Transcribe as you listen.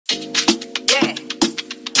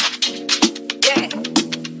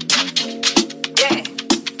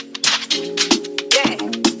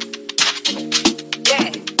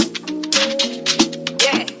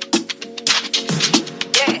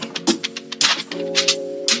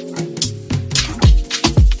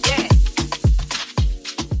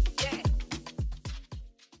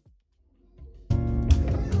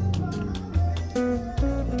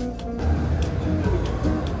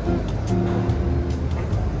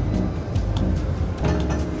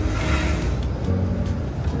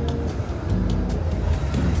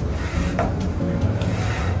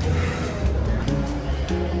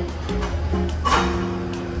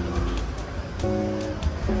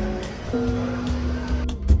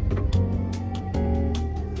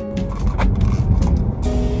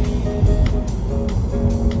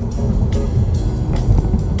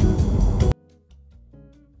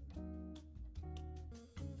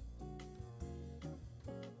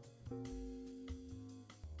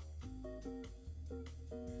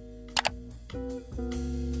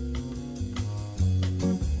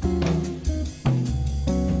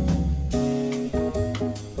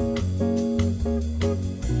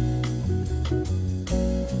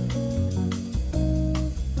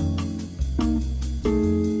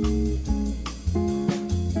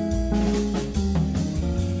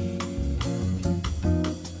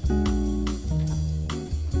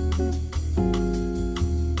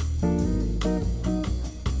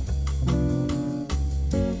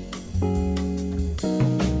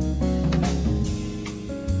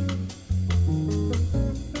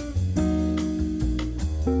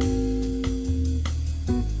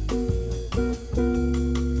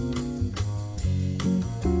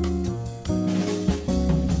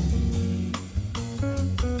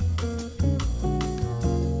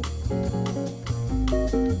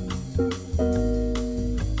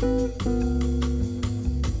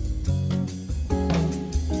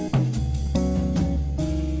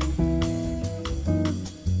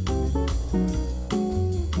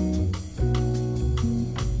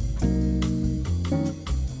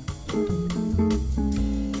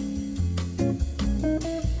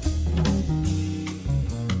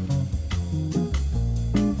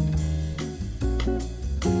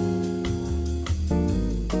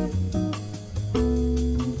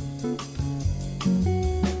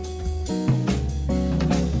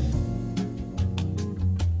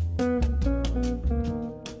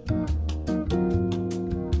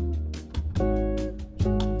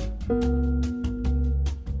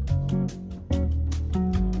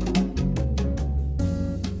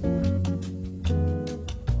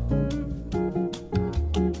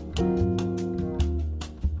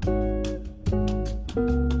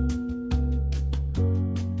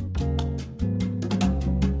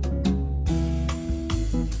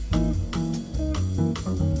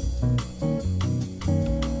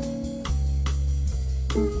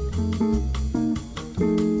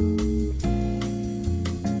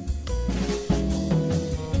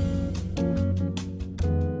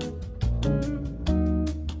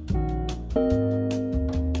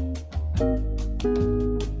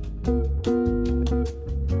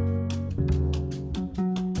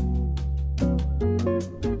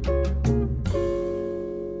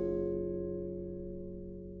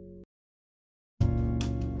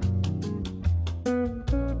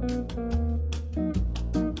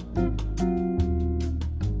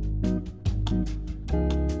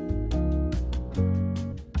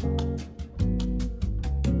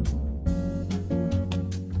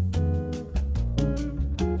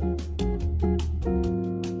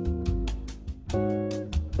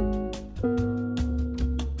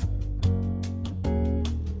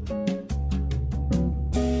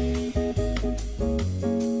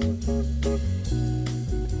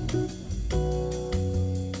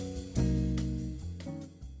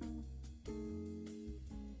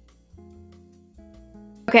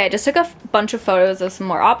Okay, I just took a bunch of photos of some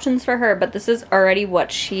more options for her, but this is already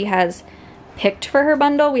what she has picked for her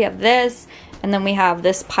bundle. We have this, and then we have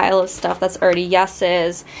this pile of stuff that's already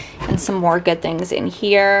yeses, and some more good things in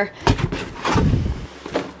here.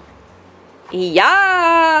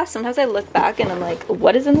 Yeah! Sometimes I look back and I'm like,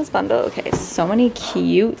 what is in this bundle? Okay, so many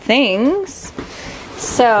cute things.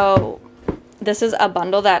 So, this is a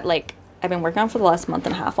bundle that, like, I've been working on for the last month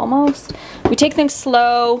and a half almost. We take things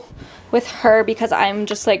slow with her because I'm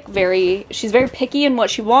just like she's very picky in what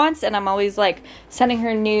she wants, and I'm always like sending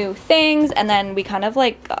her new things, and then we kind of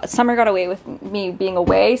like, summer got away with me being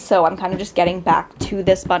away, so I'm kind of just getting back to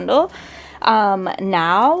this bundle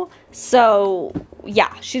now. So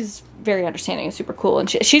yeah, she's very understanding and super cool, and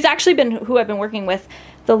she's actually been who I've been working with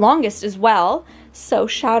the longest as well, so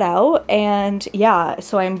shout out. And yeah,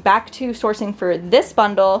 so I'm back to sourcing for this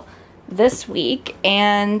bundle this week,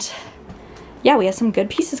 and yeah, we have some good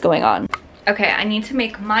pieces going on. Okay, I need to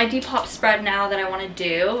make my Depop spread now that I want to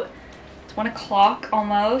do. It's 1 o'clock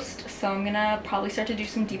almost, so I'm gonna probably start to do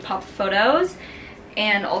some Depop photos.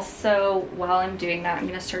 And also, while I'm doing that, I'm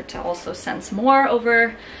gonna start to also send some more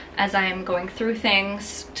over as I'm going through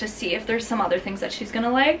things to see if there's some other things that she's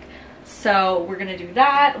gonna like. So we're gonna do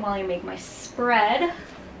that while I make my spread.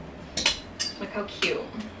 Look how cute.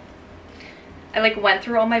 I like went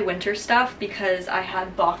through all my winter stuff because I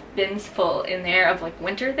had box bins full in there of like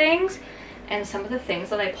winter things, and some of the things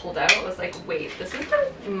that I pulled out was like, wait, this is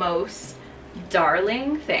the most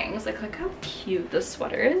darling things. Like, look how cute this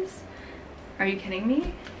sweater is. Are you kidding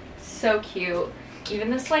me? So cute.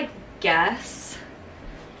 Even this like Guess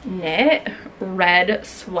knit red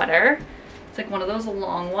sweater. It's like one of those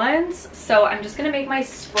long ones. So I'm just gonna make my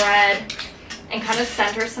spread and kind of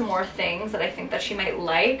send her some more things that I think that she might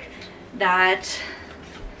like, that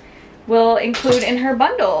will include in her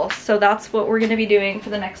bundle. So that's what we're gonna be doing for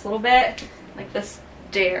the next little bit. Like this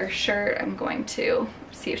Dare shirt, I'm going to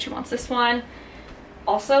see if she wants this one.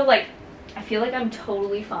 Also, like, I feel like I'm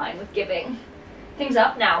totally fine with giving things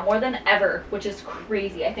up now more than ever, which is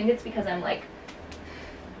crazy. I think it's because I'm like,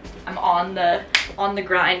 I'm on the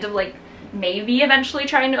grind of like maybe eventually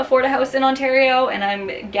trying to afford a house in Ontario, and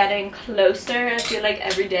I'm getting closer. I feel like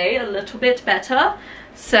every day a little bit better.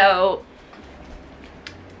 So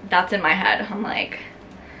that's in my head. I'm like,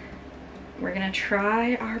 we're gonna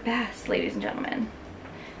try our best, ladies and gentlemen.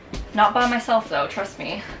 Not by myself though, trust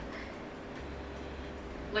me.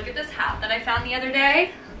 Look at this hat that I found the other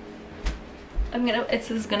day.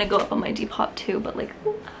 This is gonna go up on my Depop too, but like,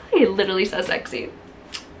 it literally says sexy.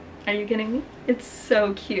 Are you kidding me? It's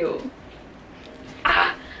so cute.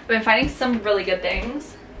 I've been finding some really good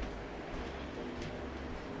things.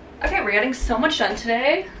 Okay, we're getting so much done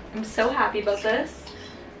today. I'm so happy about this.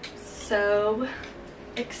 So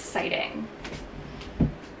exciting.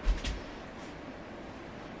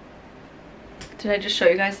 Did I just show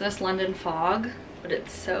you guys this London fog? But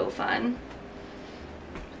it's so fun.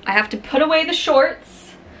 I have to put away the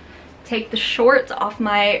shorts, take the shorts off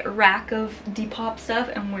my rack of Depop stuff,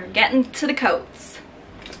 and we're getting to the coats.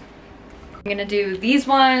 I'm gonna do these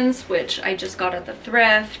ones, which I just got at the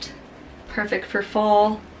thrift. Perfect for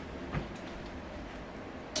fall.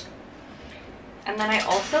 And then I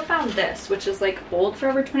also found this, which is like old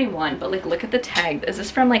Forever 21, but like look at the tag. Is this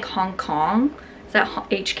from like Hong Kong? Is that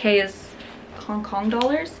HK is Hong Kong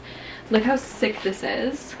dollars? Look how sick this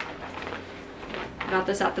is. I got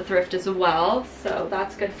this at the thrift as well, so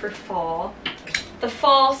that's good for fall. The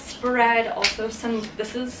fall spread, also some,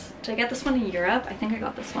 this is, did I get this one in Europe? I think I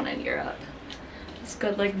got this one in Europe. It's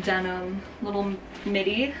good like denim, little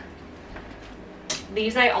midi.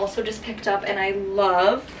 These I also just picked up, and I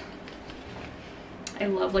love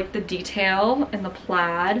like the detail and the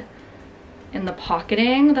plaid and the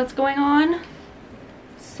pocketing that's going on.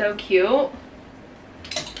 So cute.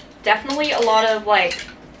 Definitely a lot of like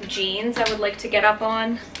jeans I would like to get up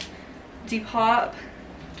on Depop.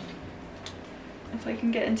 If I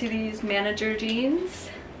can get into these manager jeans.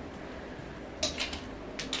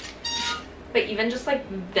 But even just like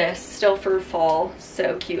this still for fall,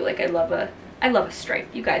 so cute. Like I love a stripe.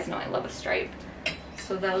 You guys know I love a stripe.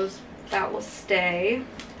 So that will stay.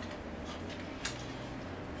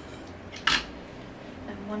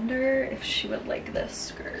 I wonder if she would like this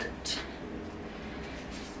skirt.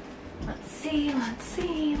 Let's see, let's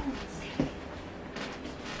see, let's see.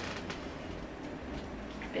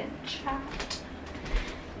 Bin chat.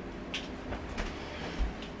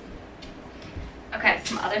 Okay,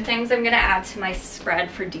 some other things I'm gonna add to my spread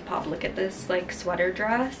for Depop. Look at this like sweater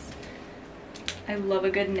dress. I love a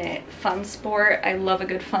good knit. Fun sport. I love a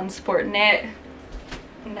good fun sport knit.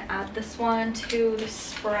 I'm gonna add this one to the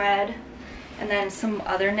spread. And then some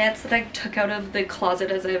other knits that I took out of the closet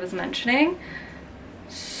as I was mentioning.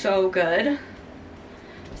 So good.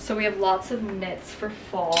 So we have lots of knits for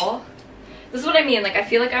fall. This is what I mean. Like I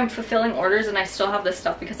feel like I'm fulfilling orders and I still have this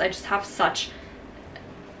stuff because I just have so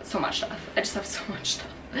much stuff. I just have so much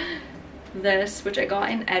stuff. This, which I got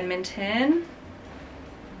in Edmonton.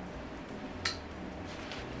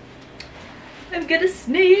 I'm gonna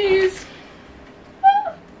sneeze.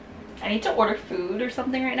 I need to order food or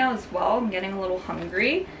something right now as well. I'm getting a little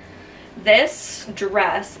hungry. This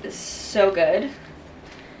dress is so good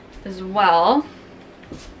as well.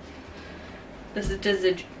 This is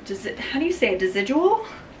how do you say it? Desidual?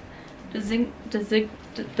 This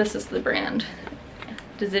is the brand.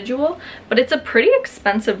 Desidual, but it's a pretty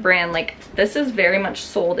expensive brand. Like this is very much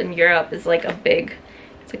sold in Europe as like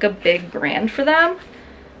it's like a big brand for them.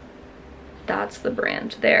 That's the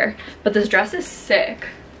brand there. But this dress is sick.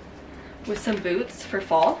 With some boots for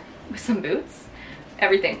fall. With some boots.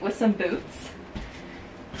 Everything. With some boots.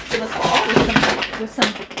 For the fall.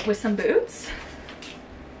 With some boots.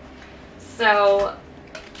 So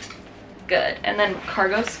good. And then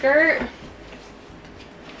cargo skirt.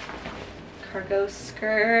 Cargo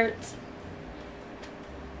skirt.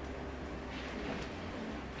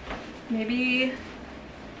 Maybe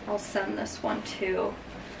I'll send this one too,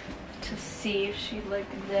 to see if she'd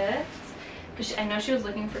like this, because I know she was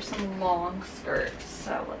looking for some long skirts.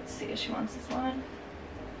 So let's see if she wants this one.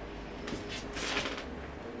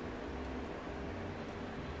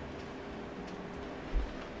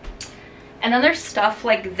 And then there's stuff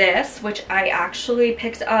like this, which I actually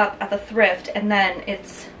picked up at the thrift, and then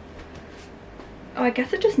it's, oh, I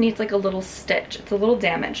guess it just needs like a little stitch. It's a little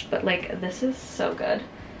damaged, but like this is so good.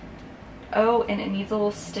 Oh, and it needs a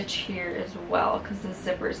little stitch here as well because the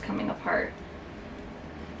zipper is coming apart.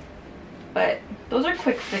 but those are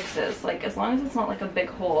quick fixes, like as long as it's not like a big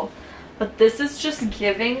hole. But this is just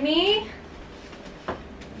giving me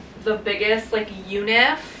the biggest like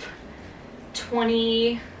UNIF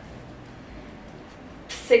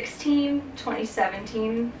 2016,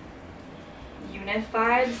 2017 UNIF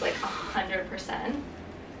vibes, like 100%.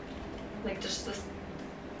 Like just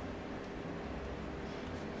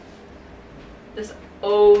this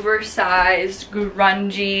oversized,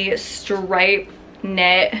 grungy, stripe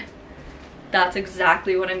knit. That's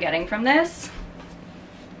exactly what I'm getting from this.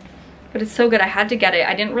 But it's so good. I had to get it.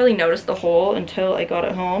 I didn't really notice the hole until I got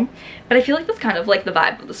it home. But I feel like that's kind of like the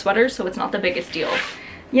vibe of the sweater, so it's not the biggest deal,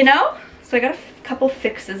 you know? So I got a couple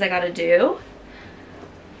fixes I gotta do.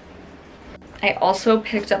 I also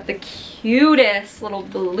picked up the cutest little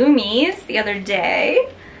bloomies the other day.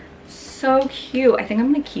 So cute. I think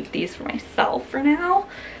I'm gonna keep these for myself for now.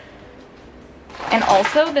 And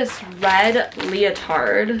also this red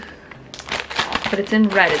leotard, but it's in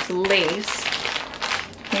red, it's lace.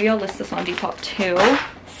 Maybe I'll list this on Depop too.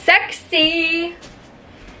 Sexy!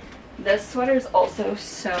 This sweater is also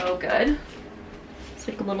so good. It's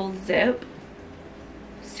like a little zip.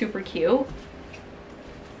 Super cute.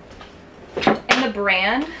 And the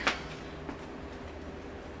brand,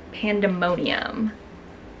 Pandemonium.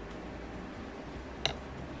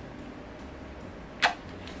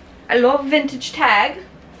 I love vintage tag.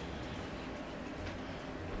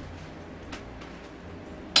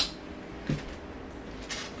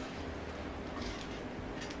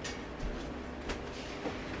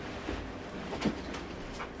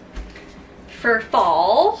 For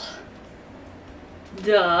fall,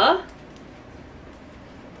 duh.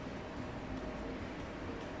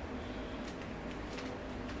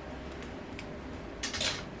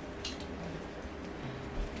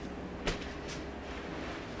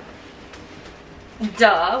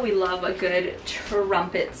 Duh, we love a good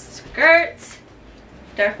trumpet skirt.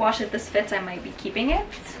 Dark wash, if this fits, I might be keeping it.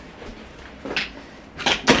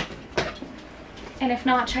 And if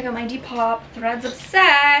not, check out my Depop,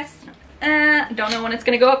 ThreadsObsessed. Don't know when it's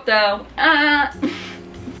gonna go up though.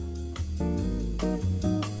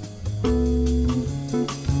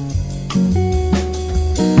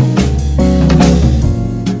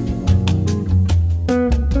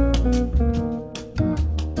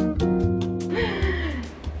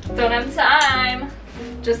 Don't have time.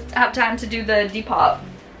 Just have time to do the Depop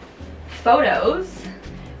photos.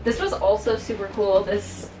 This was also super cool.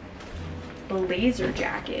 This blazer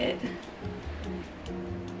jacket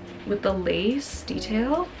with the lace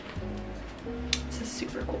detail. This is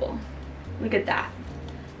super cool. Look at that.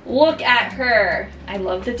 Look at her. I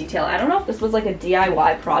love the detail. I don't know if this was like a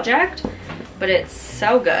DIY project, but it's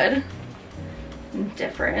so good and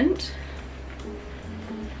different.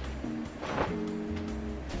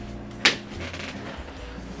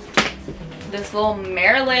 This little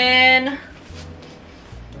Marilyn.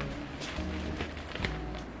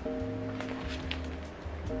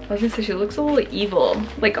 I was gonna say she looks a little evil,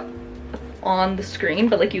 like on the screen,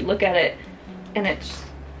 but like you look at it and it's,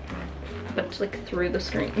 but like through the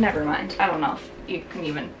screen. Never mind. I don't know if you can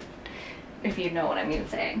even, if you know what I mean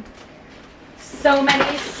saying. So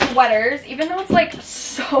many sweaters, even though it's like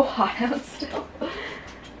so hot out still.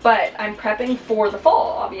 But I'm prepping for the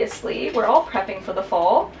fall, obviously. We're all prepping for the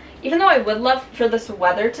fall. Even though I would love for this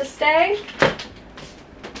weather to stay,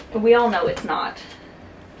 we all know it's not.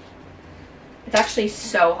 It's actually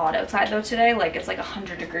so hot outside though today, like it's like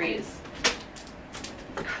 100 degrees.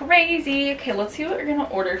 Crazy. Okay, let's see what we're gonna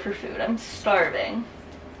order for food. I'm starving.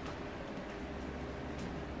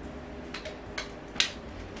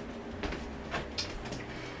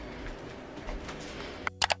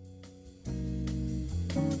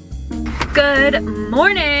 Good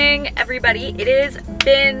morning, everybody. It is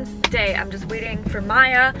bins day. I'm just waiting for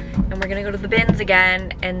Maya and we're gonna go to the bins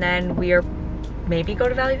again, and then we are maybe go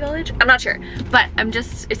to Valley Village. I'm not sure, but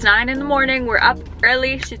it's 9 in the morning. We're up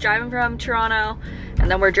early. She's driving from Toronto and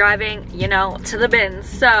then we're driving, you know, to the bins.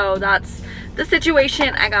 So that's the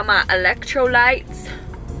situation. I got my electrolytes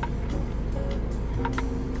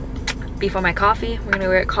before my coffee. We're gonna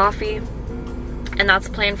go get coffee. And that's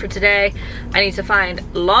the plan for today. I need to find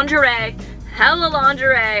lingerie, hella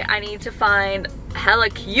lingerie. I need to find hella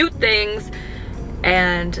cute things.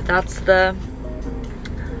 And that's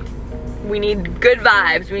we need good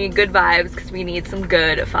vibes. We need good vibes because we need some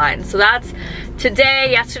good finds. So that's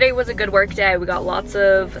today. Yesterday was a good work day. We got lots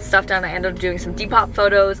of stuff done. I ended up doing some Depop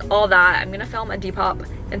photos, all that. I'm gonna film a Depop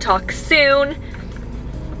and talk soon.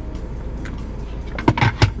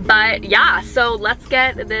 But yeah, so let's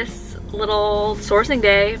get this little sourcing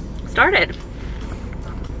day started.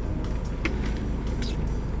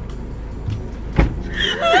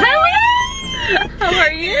 How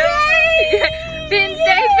are you? Bins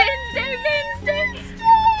day, bins day, bins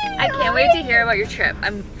day. I can't wait to hear about your trip.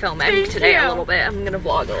 I'm filming today a little bit. I'm gonna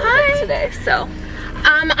vlog a little bit today, so.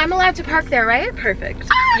 I'm allowed to park there, right? Perfect.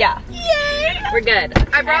 Yeah. Yay! We're good.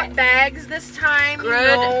 I brought bags this time.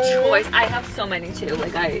 Good choice. I have so many too.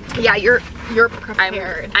 Like Yeah, you're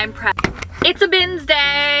prepared. I'm prepped. It's a bins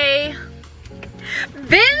day.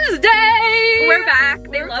 Bins day. We're back.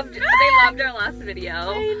 They loved our last video.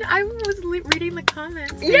 I was reading the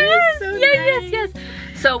comments. Yes, so yes.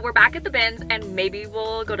 So we're back at the bins, and maybe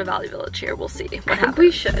we'll go to Valley Village here. We'll see what happens.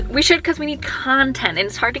 We should. We should, because we need content, and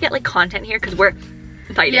it's hard to get like content here because we're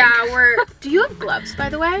fighting. Yeah, do you have gloves, by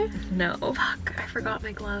the way? No. Fuck, I forgot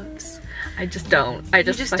my gloves. I just don't. I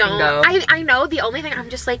just fucking don't. go. I know, the only thing I'm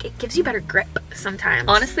just like, it gives you better grip sometimes.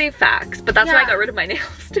 Honestly, facts. But that's why I got rid of my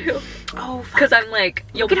nails too. Oh, fuck. Because I'm like,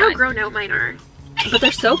 look at how grown out mine are. But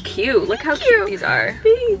they're so cute. Look how cute these are.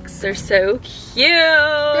 Thanks. They're so cute.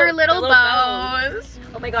 They're little bows.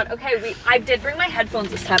 Oh my god. Okay, I did bring my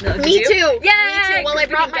headphones this time though. Me too. Yeah. Me too. Well, I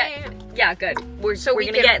brought my. Yeah, good. We're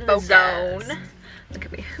gonna get in the zone. Look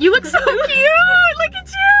at me. You look so cute. Look at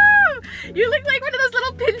you. You look like one of those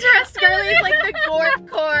little Pinterest girlies, like the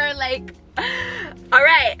core, like. All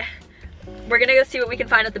right. We're gonna go see what we can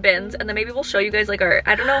find at the bins, and then maybe we'll show you guys like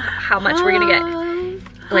I don't know how much we're gonna get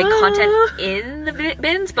like content in the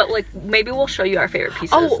bins, but like maybe we'll show you our favorite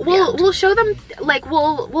pieces. Oh, we'll show them, like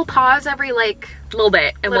we'll pause every like little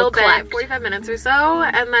bit and we'll collect 45 minutes or so,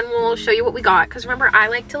 and then we'll show you what we got, because remember, I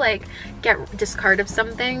like to like get discard of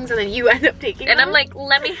some things and then you end up taking them. I'm like,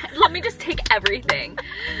 let me just take everything.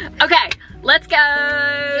 Okay, let's go.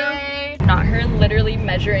 Yay. Not her literally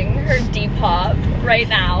measuring her Depop right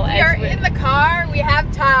now. We are in the car. We have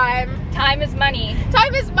time. Time is money.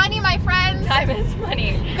 Time is money, my friends. Time is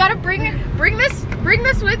money. You gotta bring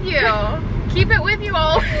this with you. Keep it with you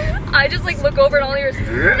all. I just like look over and all hears.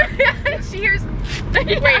 She hears.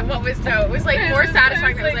 Wait, what was so? It was like more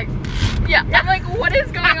satisfying. It was like. Yeah, I'm like, what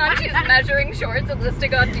is going on? She's measuring shorts and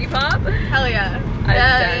listing on Depop. Hell yeah.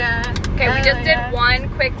 Yeah. Okay, we just did one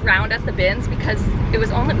quick round at the bins because we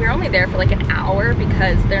were only there for like an hour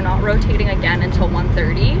because they're not rotating again until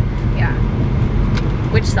 1:30. Yeah.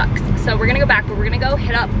 Which sucks. So we're gonna go back, but we're gonna go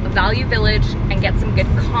hit up Value Village and get some good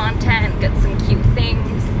content, get some cute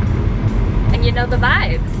things, and you know the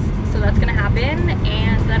vibes. So that's gonna happen,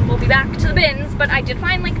 and then we'll be back to the bins. But I did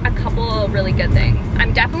find like a couple of really good things.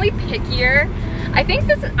 I'm definitely pickier. I think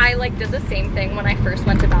I like did the same thing when I first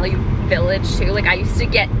went to Value Village too. Like I used to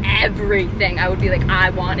get everything. I would be like, I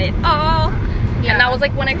want it all. Yeah. And that was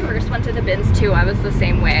like when I first went to the bins too. I was the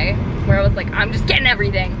same way, where I was like, I'm just getting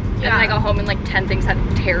everything. Yeah. And then I got home and like 10 things had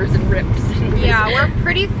tears and rips. Yeah, we're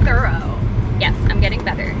pretty thorough. Yes, I'm getting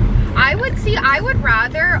better. I would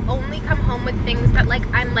rather only come home with things that like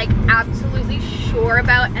I'm like absolutely sure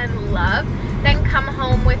about and love than come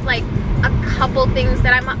home with like a couple things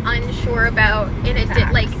that I'm unsure about in a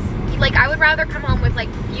like I would rather come home with like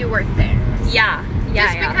fewer things. Yeah.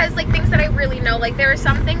 Just because like things that I really know, like there are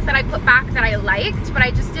some things that I put back that I liked, but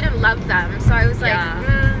I just didn't love them. So I was like,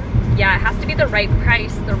 yeah, it has to be the right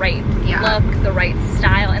price, the right look, the right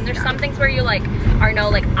style. And there's some things where you like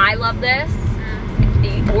like I love this,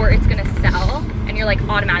 or it's gonna sell, and you're like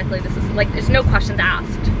automatically this is like there's no questions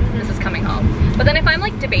asked. This is coming home. But then if I'm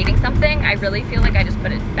like debating something, I really feel like I just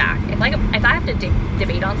put it back. If I have to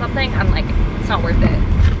debate on something, I'm like, it's not worth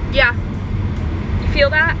it. Yeah. You feel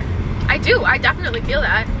that? I do. I definitely feel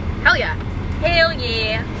that. Hell yeah. Hell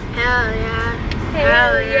yeah. Hell yeah.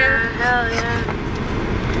 Hell yeah. Hell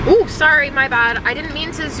yeah. Ooh, sorry, my bad. I didn't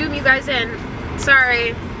mean to zoom you guys in.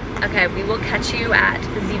 Sorry. Okay, we will catch you at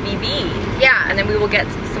the ZVV. Yeah. And then we will get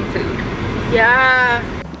some food. Yeah.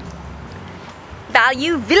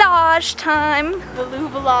 Value Village time. Value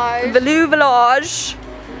Village. Value Village.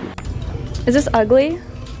 Is this ugly?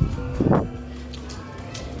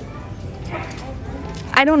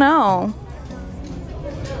 I don't know.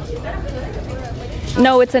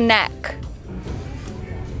 No, it's a neck.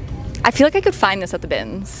 I feel like I could find this at the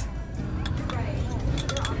bins.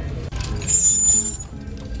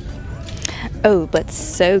 Oh, but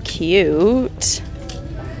so cute.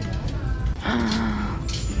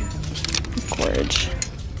 Gorge.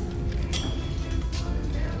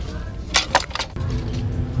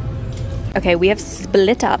 Okay, we have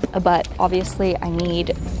split up, but obviously I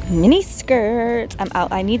need mini skirts.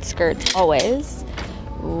 I need skirts always.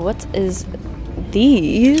 What is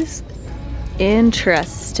these?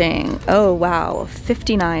 Interesting. Oh wow,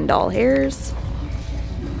 $59.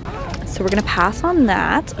 So we're gonna pass on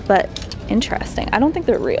that, but interesting. I don't think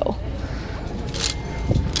they're real.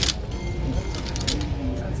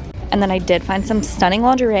 And then I did find some stunning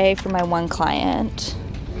lingerie for my one client.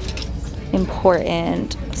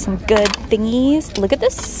 Important. Some good thingies. Look at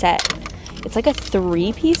this set. It's like a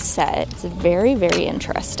 3-piece set. It's very, very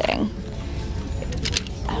interesting.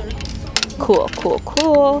 Cool, cool,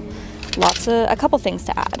 cool. A couple things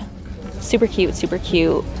to add. Super cute, super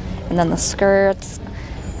cute. And then the skirts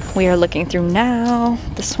we are looking through now.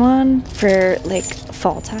 This one for like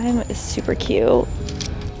fall time is super cute.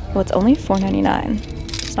 Well, it's only $4.99.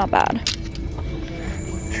 It's not bad.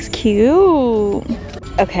 It's cute.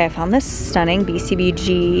 Okay, I found this stunning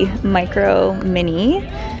BCBG micro mini,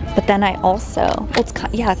 but then I also, well,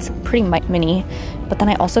 it's pretty mini, but then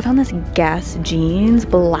I also found this Guess jeans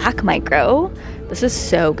black micro. This is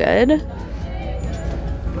so good.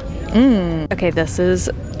 Okay, this is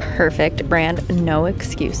perfect brand, no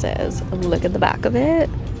excuses. Look at the back of it.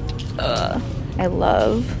 I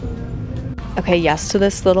love. Okay, yes to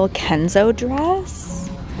this little Kenzo dress.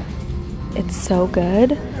 It's so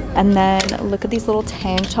good. And then look at these little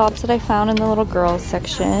tank tops that I found in the little girls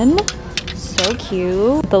section. So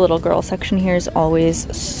cute. The little girl section here is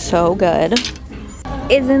always so good.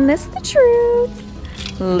 Isn't this the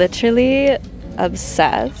truth? Literally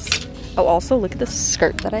obsessed. Oh, also look at the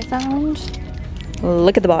skirt that I found.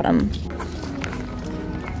 Look at the bottom.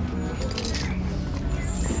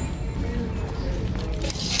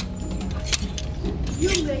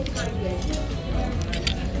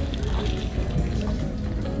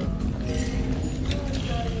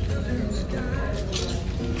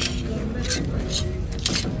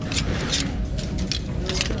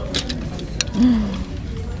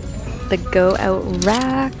 The go out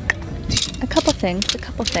rack. A couple things.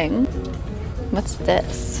 What's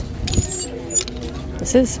this?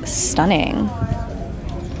 This is stunning.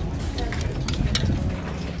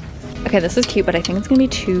 Okay, this is cute, but I think it's gonna be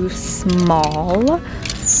too small.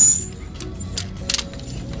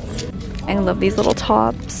 I love these little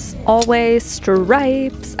tops. Always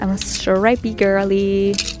stripes. I'm a stripey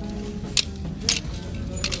girly.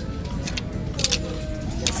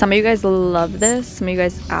 Some of you guys love this. Some of you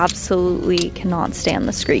guys absolutely cannot stand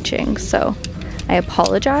the screeching. So I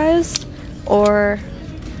apologize, or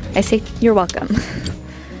I say you're welcome.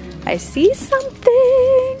 I see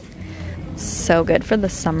something. So good for the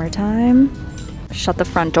summertime. Shut the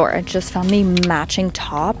front door. I just found the matching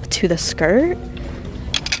top to the skirt.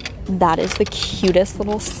 That is the cutest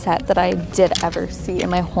little set that I did ever see in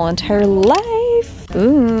my whole entire life.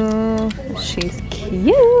 Ooh, she's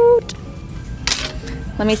cute.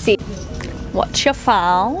 Let me see what you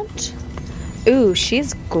found. Ooh,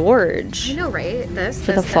 she's gorge. I know, right? This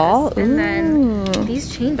for the fall. And then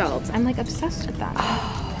these chain belts. I'm like obsessed with that.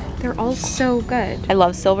 They're all so good. I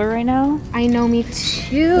love silver right now. I know, me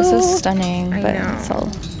too. This is stunning, but it's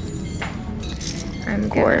all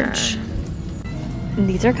gorge.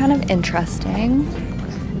 These are kind of interesting.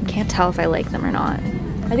 Can't tell if I like them or not.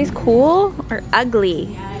 Are these cool or ugly?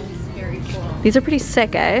 Yes, very cool. These are pretty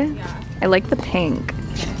sick, eh? Yeah. I like the pink.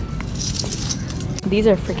 These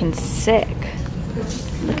are freaking sick.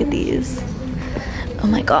 Look at these. Oh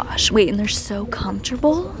my gosh. Wait, and they're so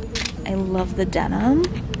comfortable. I love the denim.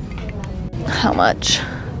 How much?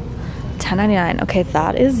 $10.99. Okay,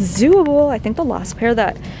 that is doable. I think the last pair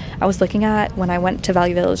that I was looking at when I went to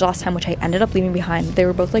Value Village last time, which I ended up leaving behind, they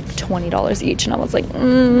were both like $20 each, and I was like,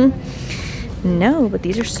 no, but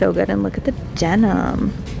these are so good. And look at the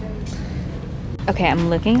denim. Okay, I'm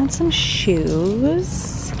looking at some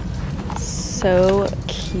shoes. So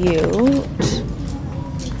cute.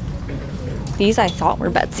 These I thought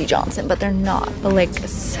were Betsy Johnson, but they're not. But like,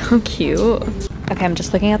 so cute. Okay, I'm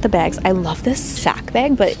just looking at the bags. I love this sack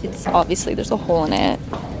bag, but it's obviously there's a hole in it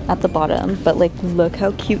at the bottom. But like, look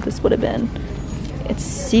how cute this would have been. It's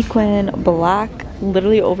sequin, black,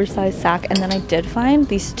 literally oversized sack. And then I did find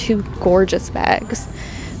these two gorgeous bags.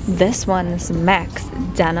 This one is Max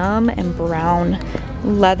denim and brown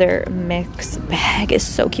leather mix bag is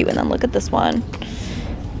so cute. And then look at this one.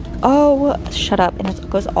 Oh, shut up. And it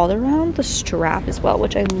goes all around the strap as well,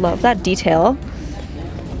 which I love that detail.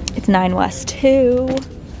 It's 9 West too.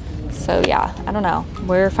 So yeah, I don't know.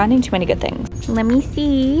 We're finding too many good things. Let me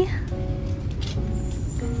see.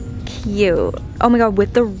 Cute. Oh my god,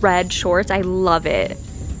 with the red shorts. I love it.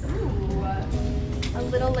 Ooh, a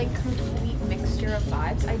little like complete mixture of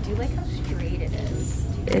vibes. I do like how straight it is.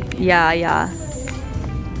 Yeah, yeah.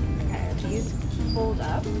 Okay, these fold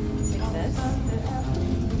up like this.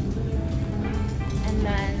 And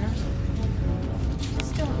then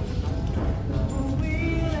just don't.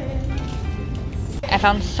 I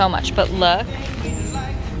found so much, but look.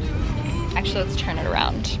 Actually, let's turn it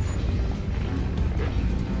around.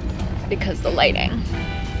 Because the lighting.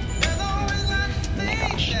 Oh my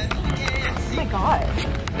gosh. Oh my god.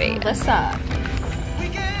 Wait. Melissa.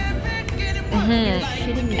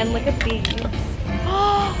 And look at these.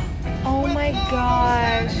 Oh my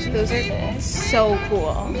gosh. Those are so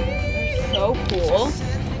cool. So cool.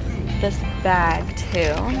 This bag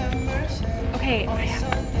too. Okay, I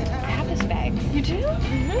have this bag. You do?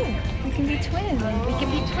 Mm-hmm. We can be twins. We can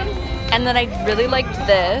be twins. And then I really liked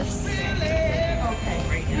this.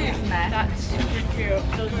 That's super cute.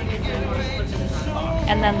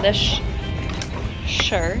 And then this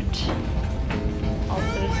shirt.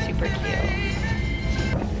 Also super cute.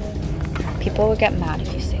 People would get mad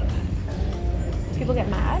if you say that. People get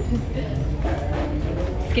mad?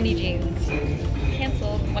 Skinny jeans.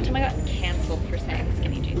 Canceled. One time I got canceled for saying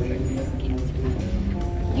skinny jeans were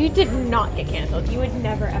canceled. You did not get canceled. You would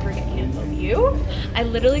never ever get canceled. You? I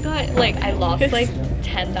literally got, like, I lost like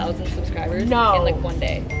 10,000 subscribers in like one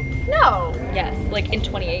day. No. Yes, like in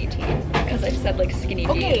 2018. Because I said like skinny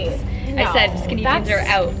jeans. No, I said skinny jeans are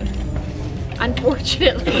out.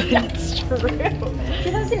 Unfortunately, that's true.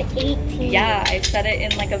 2018. Yeah, I said it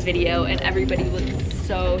in like a video and everybody was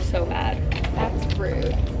so mad. That's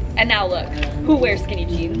rude. And now look, who wears skinny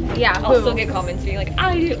jeans? Yeah, I'll still get comments being like,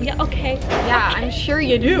 I do. Yeah, okay. Yeah, okay. I'm sure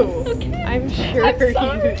you do. Okay. I'm sure I'm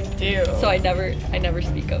sorry. you do. So I never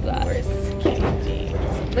speak of that. Skinny jeans.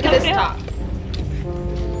 Look at this top.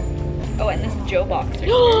 Oh, and this Joe boxer.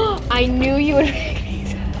 I knew you would make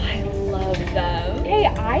these. I love them. Hey,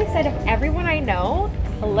 I said of everyone I know,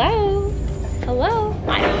 hello. Hello.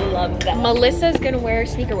 I love them. Melissa's gonna wear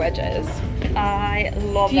sneaker wedges. I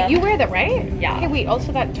love them. You wear them, right? Yeah. Okay, wait,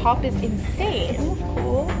 also that top is insane.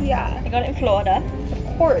 Cool. Yeah. I got it in Florida. Of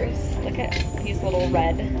course. Look at these little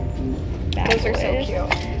red bad Those are so boys.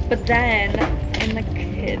 cute. But then in the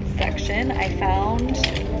kids section, I found,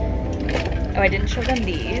 oh, I didn't show them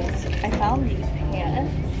these. I found these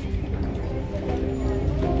pants.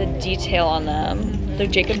 The detail on them. They're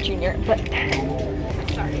Jacob Jr. But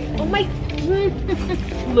Sorry. Oh my.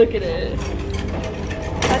 look at it.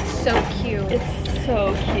 That's so cute. It's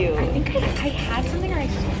so cute. I think I had something or I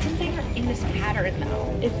saw something in this pattern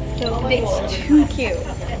though. It's so cool. It's too cute.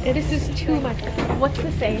 This is too much. What's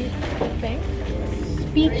the saying?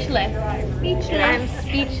 Speechless. Speechless. I'm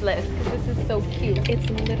speechless because this is so cute. It's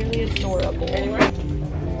literally adorable.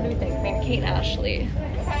 What do you think? Mary-Kate and Ashley.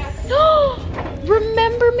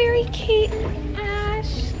 Remember Mary-Kate and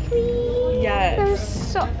Ashley? Yes. They're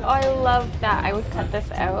so, I love that. I would cut this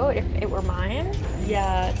out if it were mine.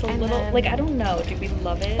 Yeah, it's a And little, then- like, I don't know. Do we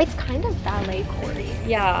love it? It's kind of ballet chordy.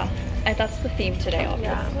 Yeah. That's the theme today,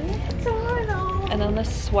 obviously. Yeah. And then the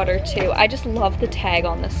sweater, too. I just love the tag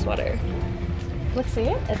on this sweater. Let's see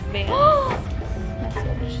it. Advanced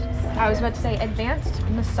massage. I was about to say advanced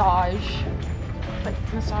massage, but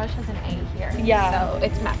massage has an A here. Yeah. So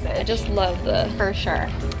it's message. I just love the for sure.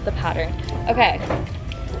 pattern. Okay.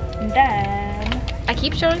 And then I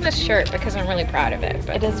keep showing this shirt because I'm really proud of it.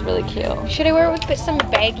 But it is really cute. should I wear it with some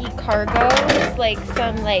baggy cargos? Like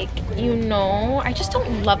some like, you know, I just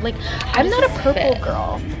don't love like, I'm not a purple fit?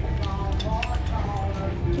 girl.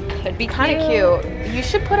 Could be Kind of cute. You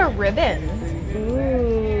should put a ribbon.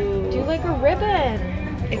 Ooh. Do like a ribbon.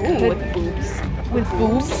 It Ooh, could. with boobs. With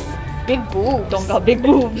boobs? Big boobs. Don't got big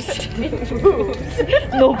boobs. Big boobs.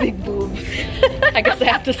 No big boobs. I guess I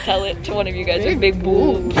have to sell it to one of you guys with big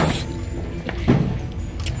boobs.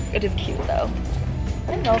 It is cute though.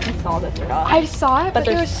 I don't know if you saw this or not. I saw it, but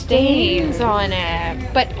there's there's stains stains on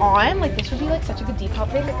it. But on, like, this would be like such a good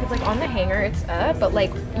Depop thing because like on the hanger it's up, but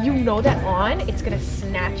like you know that on it's gonna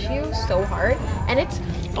snatch you so hard. And it's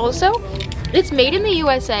also, it's made in the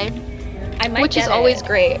USA, I might which is get always it,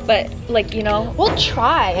 great. but like, you know, We'll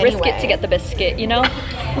try risk anyway. it to get the biscuit, you know?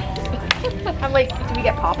 I'm like, do we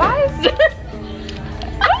get Popeyes?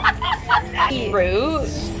 Fruit.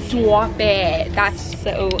 Swap it. That's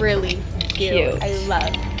So really cute. I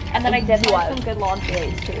love. And then I did Love. have some good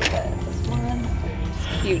lingerie too, but this one is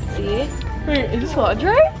cutesy. Wait, is this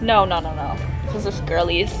lingerie? No. This is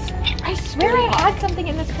girlies. I swear I had something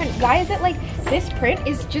in this print. Why is it like this print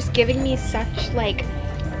is just giving me such like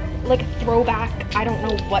a throwback? I don't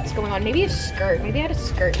know what's going on. Maybe a skirt. Maybe I had a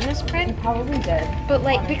skirt in this print. Probably did. But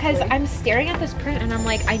like because I'm staring at this print and I'm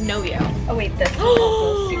like, I know you. Oh wait, this is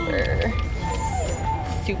also superb.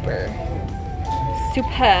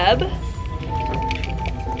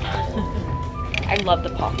 I love the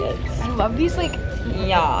pockets. I love these like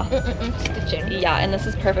Yeah. stitching. Yeah, and this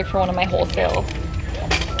is perfect for one of my wholesale.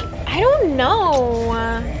 I don't know.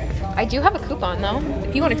 I do have a coupon though.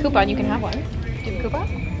 If you want a coupon, you can have one. Do you have a coupon?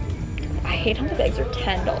 I hate how the bags are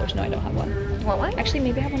 $10. No, I don't have one. You want one? Actually,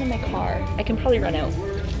 maybe I have one in my car. I can probably run out.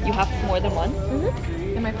 You have more than one? Mm-hmm.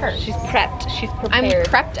 in my purse. She's prepped. She's prepared.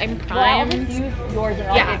 I'm prepped. I'm Well, I'll primed. just use yours and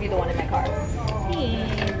I'll give you the one in my car.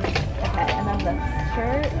 Thanks. Okay, and then this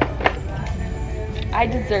shirt. I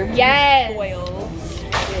deserve Yes. to be spoiled.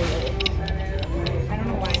 I don't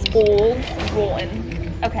know why. Spoiled. Rolling.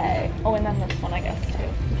 Okay. Oh, and then this one, I guess, too.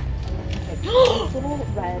 This little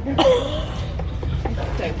red.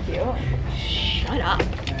 It's so cute. Shut up.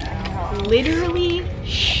 Literally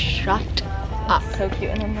shut up. So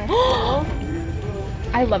cute. And then this little.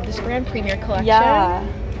 I love this brand, Premier Collection. Yeah.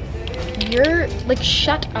 You're like,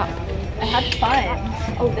 shut up. I had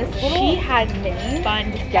fun. Oh, this little. She had mini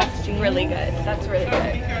fun. That's jeans. really good. That's really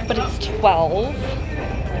good. But it's 12.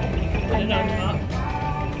 And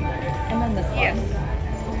then this one. Yes.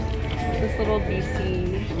 This little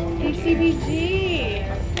DC. ACBG.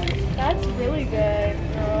 That's really good,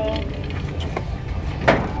 girl.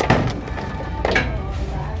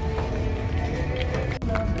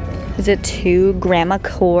 Is it 2 Grandma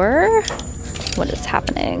Core? What is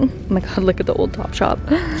happening? Oh my god, look at the old Top Shop.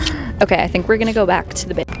 Okay, I think we're gonna go back to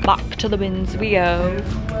the bin. Back to the bins we go.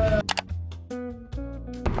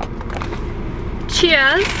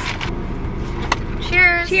 Cheers!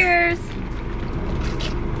 Cheers. Cheers!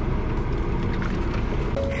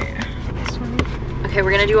 Okay,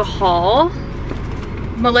 we're gonna do a haul.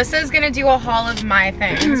 Melissa's gonna do a haul of my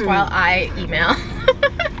things while I email.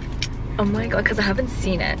 Oh my god, because I haven't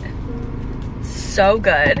seen it. So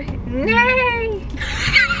good. Nay!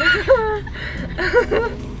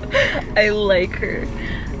 I like her.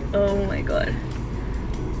 Oh my god.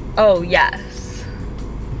 Oh yes.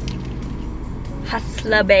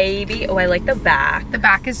 Hustler baby. Oh, I like the back. The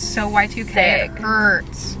back is so Y2K. Sick. It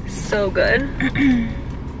hurts. So good.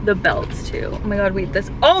 The belts too. Oh my god, wait, this.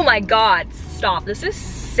 Oh my god, stop. This is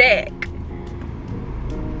sick.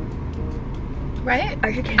 Right? Are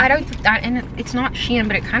you kidding? I don't, and it's not Shein,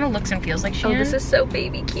 but it kind of looks and feels like Shein. Oh, this is so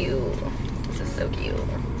baby cute. This is so cute.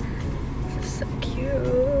 This is so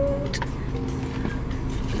cute.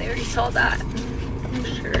 They already saw that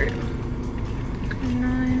shirt.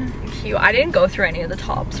 Cute. I didn't go through any of the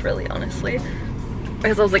tops, really, honestly.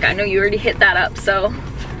 Because I was like, I know you already hit that up, so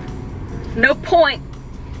no point.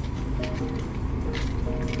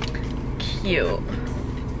 Cute.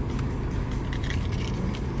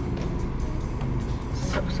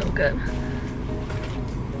 So good.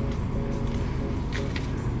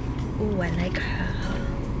 Ooh, I like her.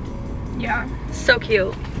 Yeah. So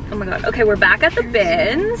cute. Oh my god. Okay, we're back at the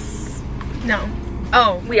bins. No.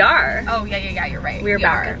 Oh. We are. Oh, yeah, you're right. We're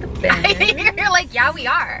back at the bins. You're like, yeah, we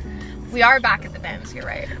are. We are back at the bins, you're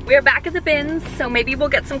right. We are back at the bins, so maybe we'll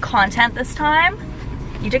get some content this time.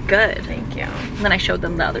 You did good. Thank you. And then I showed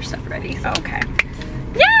them the other stuff already. So. Okay.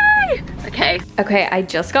 Yay! Okay. Okay, I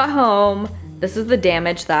just got home. This is the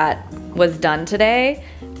damage that was done today.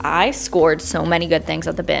 I scored so many good things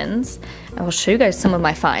at the bins. I will show you guys some of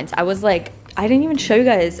my finds. I was like, I didn't even show you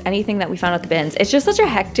guys anything that we found at the bins. It's just such a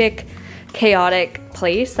hectic, chaotic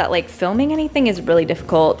place that like filming anything is really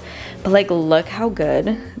difficult. But like, look how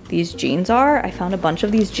good these jeans are. I found a bunch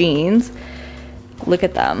of these jeans. Look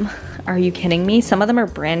at them. Are you kidding me? Some of them are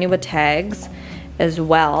brand new with tags as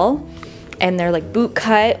well. And they're like boot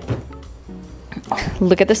cut.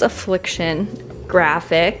 Look at this Affliction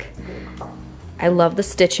graphic. I love the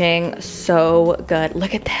stitching, so good.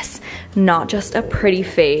 Look at this, not just a pretty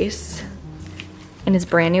face. And it's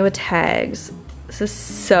brand new with tags. This is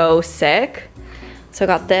so sick. So I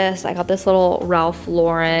got this little Ralph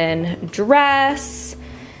Lauren dress.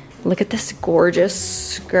 Look at this gorgeous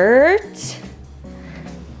skirt.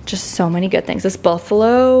 Just so many good things. This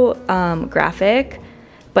buffalo graphic.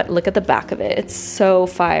 But look at the back of it. It's so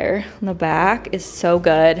fire. And the back is so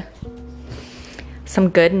good. Some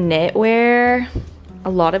good knitwear. A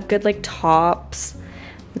lot of good like tops.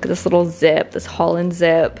 Look at this little zip, this Holland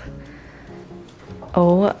zip.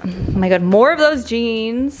 Oh my god, more of those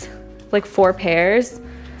jeans. Like 4 pairs.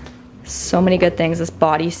 So many good things. This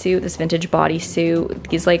bodysuit, this vintage bodysuit.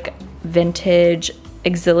 These like vintage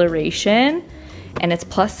exhilaration. And it's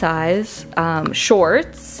plus size.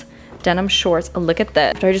 Shorts. Denim shorts. Oh, look at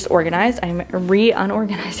this. After I just organized, I'm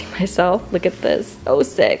unorganizing myself. Look at this. Oh,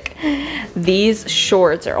 sick. These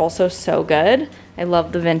shorts are also so good. I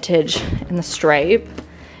love the vintage and the stripe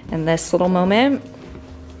and this little moment.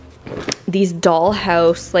 These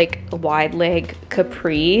dollhouse like wide leg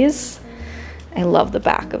capris. I love the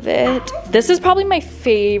back of it. This is probably my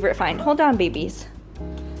favorite find. Hold on, babies.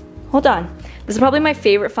 Hold on. This is probably my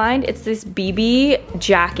favorite find. It's this BB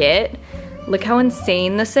jacket. Look how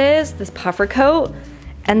insane this is, this puffer coat.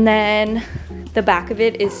 And then the back of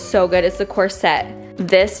it is so good. It's the corset.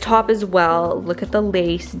 this top as well. Look at the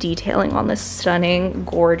lace detailing on this stunning,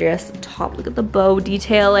 gorgeous top. Look at the bow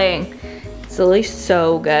detailing. It's literally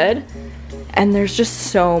so good. And there's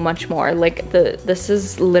just so much more. Like this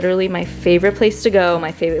is literally my favorite place to go,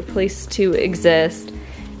 my favorite place to exist.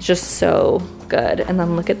 It's just so good. And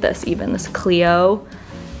then look at this, even this Cleo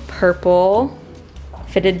purple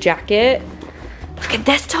fitted jacket. Look at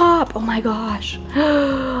this top, oh my gosh.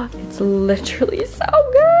 It's literally so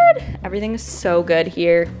good. Everything is so good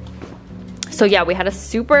here. So yeah, we had a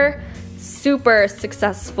super, super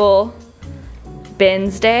successful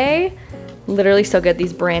bins day. Literally so good.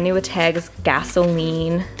 These brand new with tags,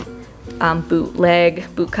 gasoline, bootleg,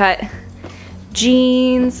 bootcut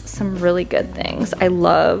jeans, some really good things. I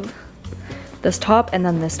love this top, and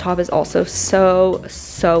then this top is also so,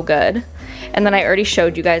 so good. And then I already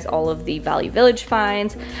showed you guys all of the Value Village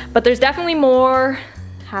finds, but there's definitely more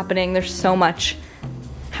happening. There's so much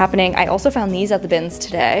happening. I also found these at the bins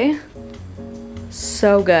today.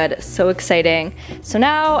 So good, so exciting. So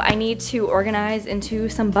now I need to organize into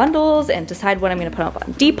some bundles and decide what I'm gonna put up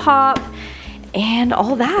on Depop and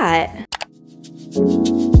all that.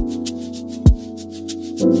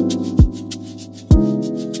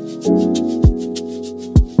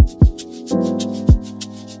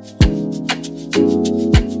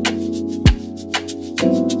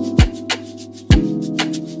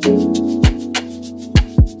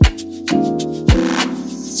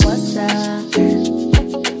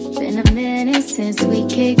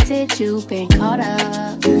 You've been caught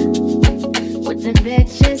up with the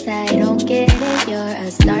bitches that don't get it. You're a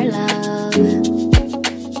star, love.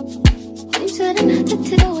 You shouldn't have to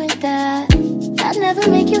deal with that. I'd never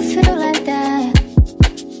make you feel like that.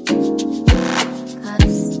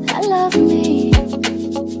 'Cause I love me.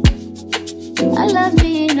 I love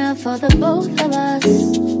me enough for the both of us.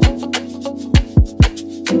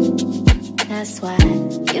 That's why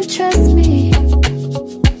you trust me.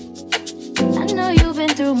 I know you've been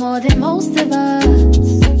through more than most of us.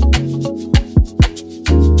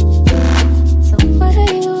 So what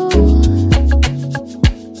are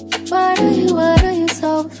you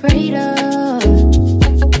so afraid of?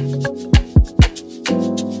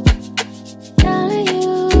 Darling,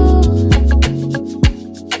 you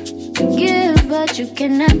give, but you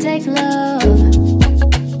cannot take love.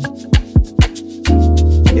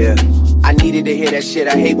 Yeah, I needed to hear that shit.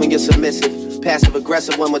 I hate when you're submissive. Passive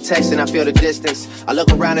aggressive when we're texting, I feel the distance. I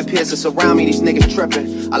look around and peers that's around me, these niggas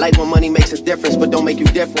tripping. I like when money makes a difference, but don't make you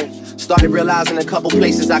different. Started realizing a couple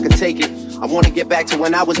places I could take it. I wanna get back to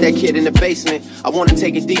when I was that kid in the basement. I wanna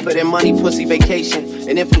take it deeper than money, pussy, vacation,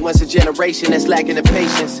 and influence a generation that's lacking the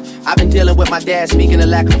patience. I've been dealing with my dad, speaking of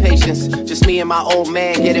lack of patience. Just me and my old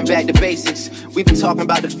man getting back to basics. We've been talking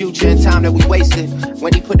about the future and time that we wasted.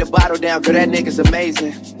 When he put the bottle down, girl, that nigga's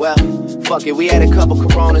amazing. Well, fuck it, we had a couple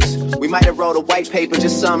Coronas. We might have wrote a white paper,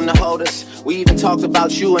 just something to hold us. We even talked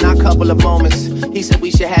about you in our couple of moments. He said we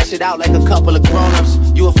should hash it out like a couple of grown-ups.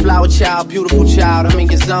 You a flower child, beautiful child, I'm in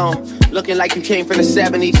your zone. Looking like you came from the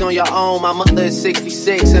 70s on your own. My mother is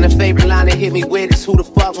 66, and her favorite line that hit me with is, who the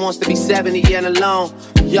fuck wants to be 70 and alone?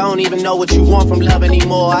 You don't even know what you want from love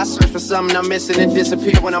anymore. I search for something I'm missing and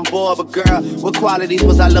disappear when I'm bored. But girl, what qualities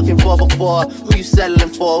was I looking for before? Who you settling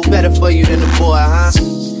for? Who better for you than the boy, huh?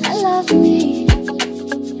 I love me.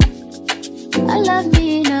 I love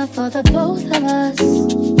me enough for the both of us.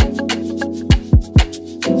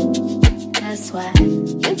 That's why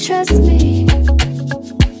you trust me.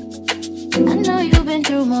 I know you've been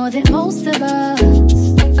through more than most of us.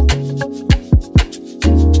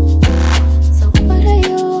 So what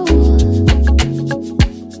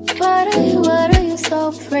are you so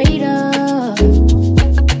afraid of?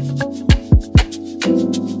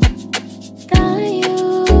 Darling,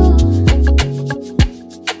 you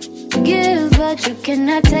give, but you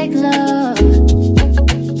cannot take love.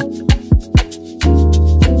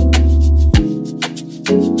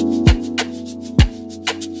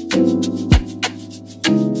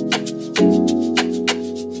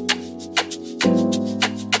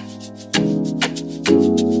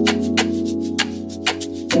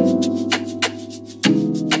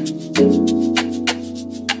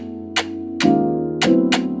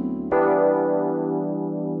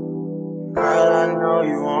 Girl, I know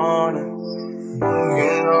you wanna. You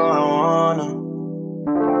know I wanna.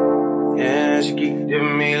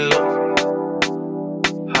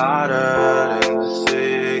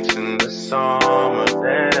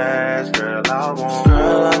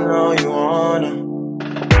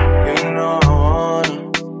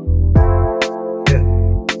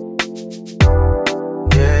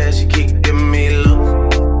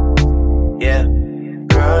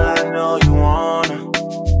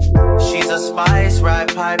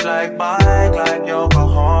 vibe like bike, like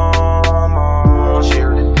Yokohama. She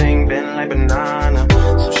heard the thing bend like banana,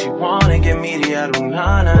 so she wanna give me the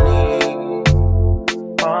adunanani.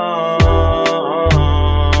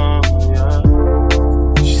 Yeah.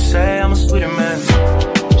 She say I'm a sweeter man.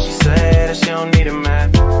 She say that she don't need a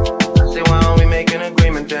man. I say why don't we make an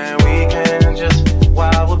agreement, then we can just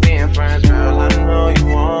while we're being friends. Girl, I know you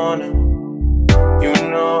wanna. You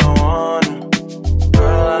know I wanna.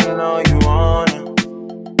 Girl, I know you wanna.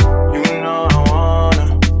 You know I wanna.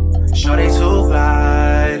 Shorty too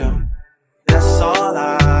fly, though. That's all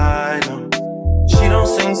I know. She don't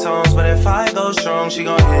sing songs, but if I go strong, she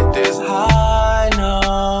gon' hit this high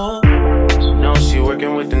note. She know she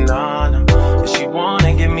working with the nana, and she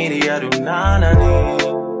wanna give me the adunanani.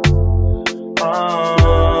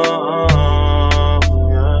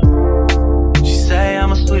 Yeah. She say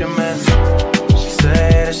I'm a sweeter man. She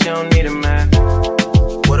say that she don't need a man.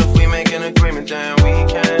 What if we make an agreement, then we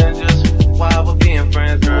can just while we're being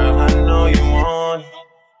friends. Girl, I know you want it.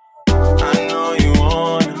 I know you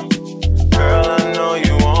want it. Girl, I know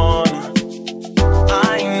you want it.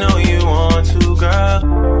 I know you want to, girl.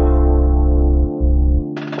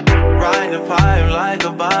 Ride the pipe like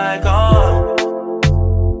a bike, oh.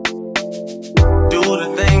 Do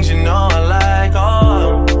the things you know I like,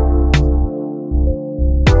 oh.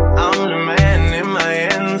 I'm the man in my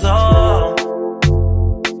ends, oh.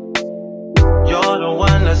 You're the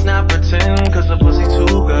one that's not pretend, cause the pussy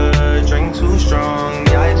too good, drink too strong,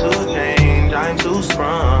 yeah, I too change, I'm too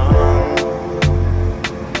sprung.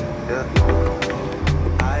 Yeah.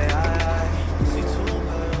 Pussy too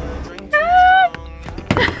good, drink too strong.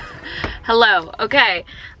 Hello. Okay,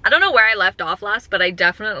 I don't know where I left off last, but I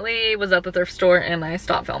definitely was at the thrift store and I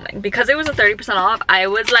stopped filming because it was a 30% off. I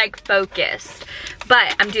was like focused,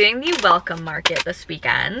 but I'm doing the welcome market this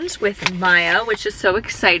weekend with Maya, which is so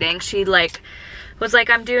exciting. She like was like,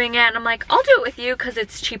 I'm doing it, and I'm like, I'll do it with you because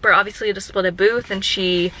it's cheaper obviously to split a booth, and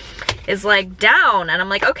she is like down, and I'm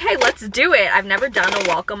like, okay, let's do it. I've never done a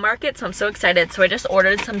welcome market, so I'm so excited. So I just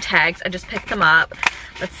ordered some tags. I just picked them up.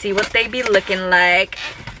 Let's see what they be looking like.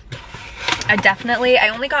 I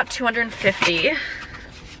only got 250,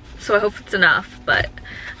 so I hope it's enough, but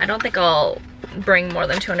I don't think I'll bring more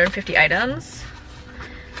than 250 items,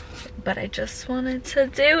 but I just wanted to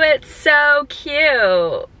do it. So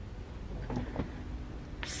cute.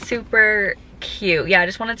 Super cute. Yeah, I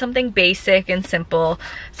just wanted something basic and simple.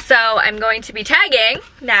 So I'm going to be tagging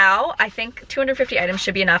now. I think 250 items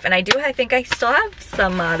should be enough, and I think I still have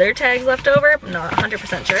some other tags left over. I'm not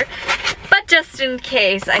 100% sure, but just in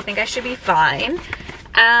case, I think I should be fine.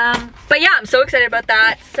 But yeah, I'm so excited about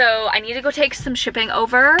that. So I need to go take some shipping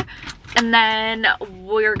over, and then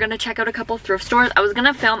we're gonna check out a couple thrift stores. I was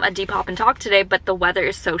gonna film a Depop and talk today, but the weather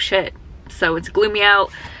is so shit. So it's gloomy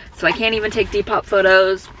out, so I can't even take Depop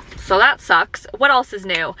photos. So that sucks. What else is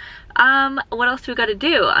new? What else do we gotta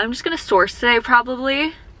do? I'm just gonna source today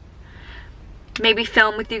probably. Maybe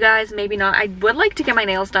film with you guys, maybe not. I would like to get my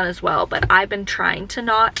nails done as well, but I've been trying to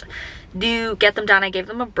not get them done. I gave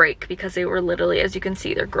them a break because they were literally, as you can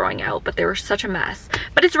see, they're growing out, but they were such a mess.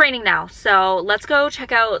 But it's raining now, so let's go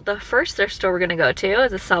check out the first thrift store we're gonna go to.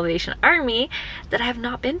 Is a Salvation Army that I have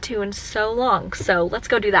not been to in so long. So let's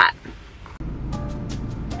go do that.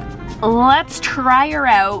 Let's try her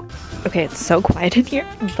out. Okay, it's so quiet in here,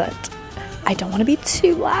 but I don't want to be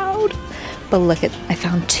too loud. But look at, I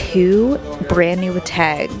found 2 brand new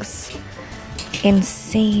tags.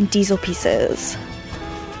 Insane diesel pieces.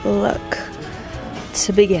 Look,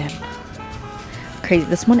 to begin. Crazy.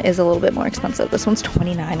 This one is a little bit more expensive. This one's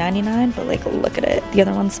 $29.99, but like, look at it. The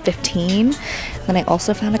other one's $15. Then I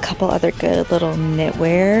also found a couple other good little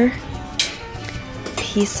knitwear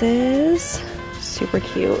pieces. Super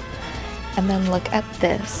cute. And then look at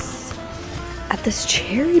this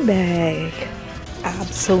cherry bag.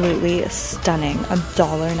 Absolutely stunning.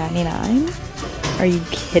 $1.99. Are you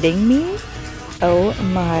kidding me? Oh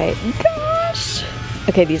my gosh.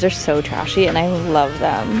 Okay, these are so trashy and I love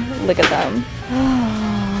them. Look at them.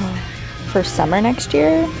 For summer next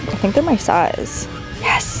year, I think they're my size.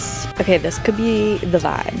 Yes. Okay, this could be the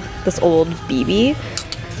vibe. This old BB.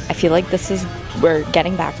 I feel like we're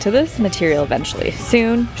getting back to this material eventually.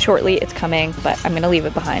 Soon, shortly, it's coming, but I'm gonna leave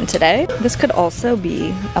it behind today. This could also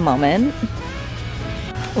be a moment.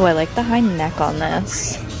 Oh, I like the high neck on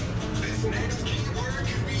this.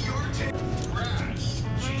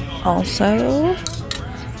 Also,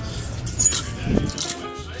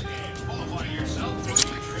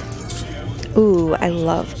 ooh, I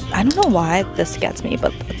don't know why this gets me,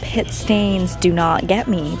 but the pit stains do not get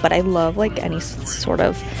me, but I love like any sort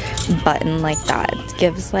of button like that. It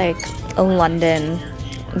gives like a London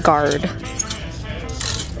guard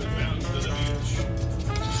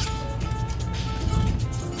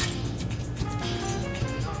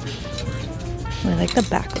like the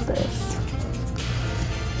back of this.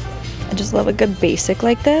 I just love a good basic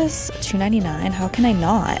like this. $2.99. How can I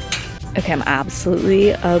not? Okay, I'm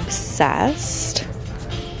absolutely obsessed.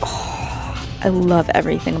 Oh, I love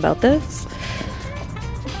everything about this.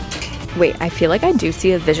 Wait, I feel like I do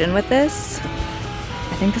see a vision with this.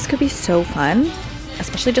 I think this could be so fun,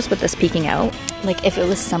 especially just with this peeking out. Like if it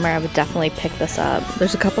was summer, I would definitely pick this up.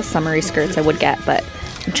 There's a couple summery skirts I would get, but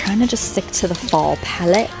I'm trying to just stick to the fall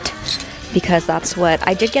palette because that's what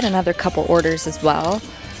I did get. Another couple orders as well.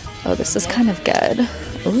 Oh, this is kind of good.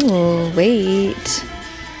 Ooh, wait.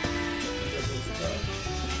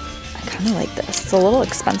 I kind of like this. It's a little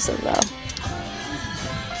expensive though.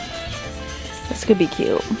 This could be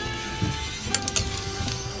cute.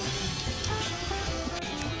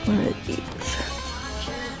 What are these?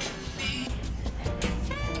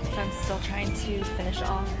 So I'm still trying to finish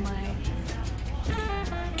off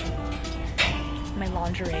my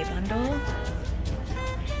lingerie bundle.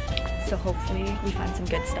 So hopefully we find some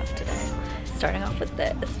good stuff today. Starting off with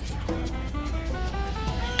this.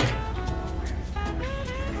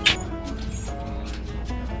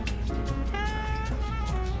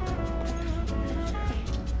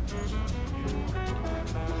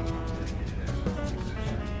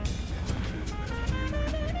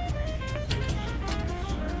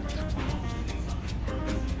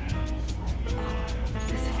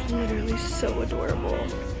 This is literally so adorable.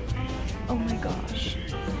 Oh my gosh.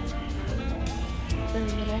 The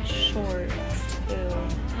little shorts too.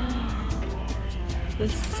 The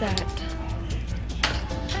set.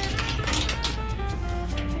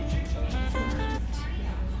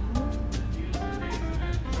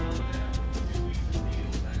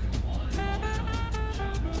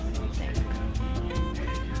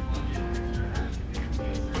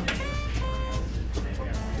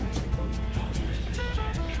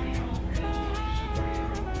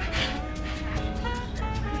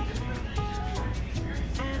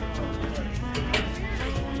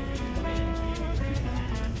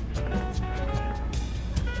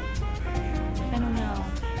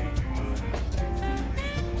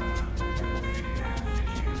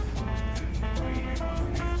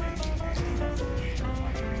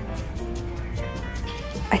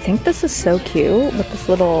 I think this is so cute with this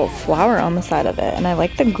little flower on the side of it, and I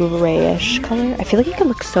like the grayish color. I feel like it could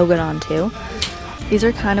look so good on too. These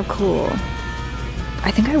are kind of cool.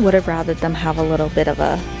 I think I would have rather them have a little bit of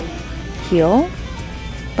a heel,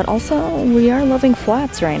 but also we are loving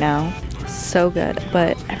flats right now. So good,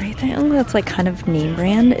 but everything that's like kind of name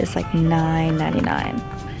brand is like $9.99,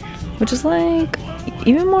 which is like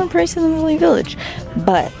even more pricey than Lily Village.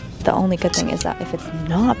 But the only good thing is that if it's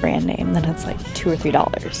not brand name, then it's like $2 or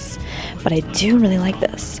 $3. But I do really like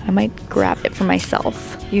this. I might grab it for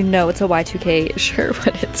myself. You know it's a Y2K shirt,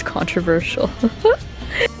 but it's controversial.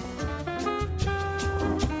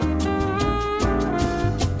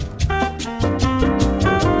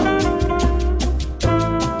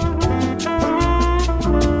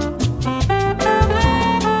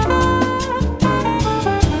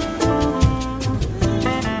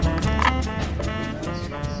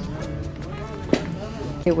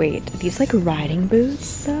 Wait, are these like riding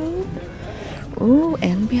boots though? Ooh,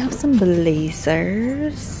 and we have some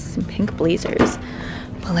blazers, some pink blazers.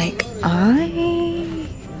 But like, I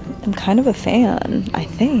am kind of a fan, I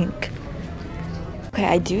think. Okay,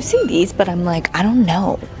 I do see these, but I'm like, I don't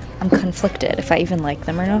know. I'm conflicted if I even like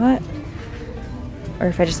them or not. Or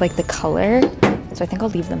if I just like the color. So I think I'll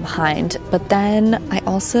leave them behind. But then I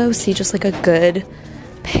also see just like a good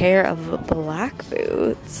pair of black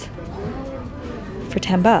boots for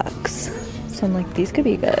 $10. So I'm like, these could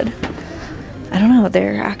be good. I don't know,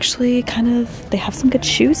 they're actually kind of, they have some good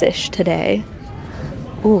shoes-ish today.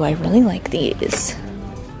 Ooh, I really like these.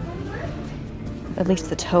 At least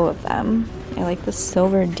the toe of them. I like the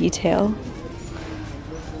silver detail.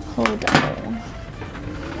 Hold on.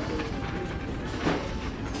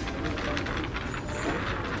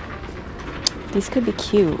 These could be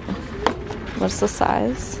cute. What's the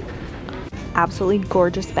size? Absolutely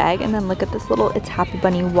gorgeous bag, and then look at this little It's Happy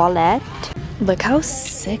Bunny wallet. Look how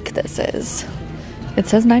sick this is. It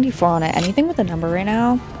says 94 on it. Anything with a number right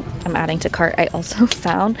now, I'm adding to cart. I also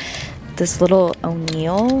found this little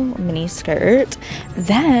O'Neill mini skirt.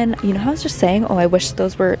 Then, you know how I was just saying, oh, I wish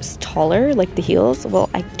those were taller, like the heels? Well,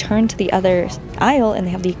 I turned to the other aisle and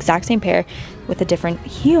they have the exact same pair with a different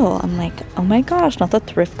heel. I'm like, oh my gosh, not the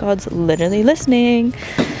thrift god's literally listening.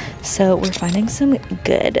 So we're finding some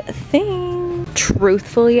good things.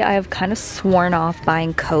 Truthfully, I have kind of sworn off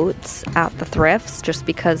buying coats at the thrifts just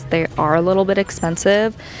because they are a little bit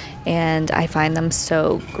expensive and I find them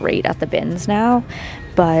so great at the bins now.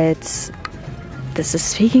 But this is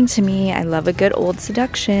speaking to me. I love a good old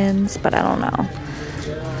seductions, but I don't know.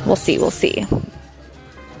 We'll see, we'll see.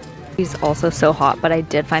 He's also so hot, but I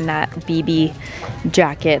did find that BB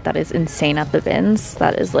jacket that is insane at the bins.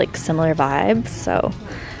 That is like similar vibes, so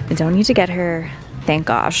I don't need to get her, thank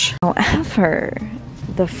gosh. However,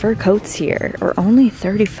 the fur coats here are only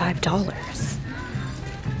 $35.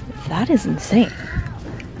 That is insane.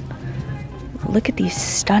 Look at these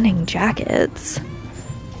stunning jackets.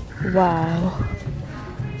 Wow.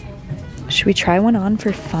 Should we try one on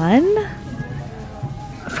for fun?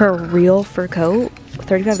 For a real fur coat?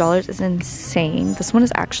 $35 is insane. This one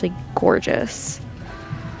is actually gorgeous.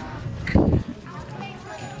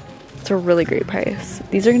 It's a really great price.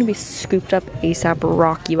 These are going to be scooped up ASAP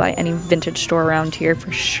Rocky by any vintage store around here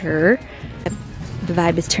for sure. The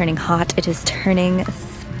vibe is turning hot. It is turning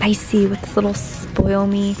spicy with this little spoil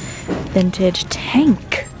me vintage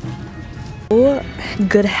tank. Oh,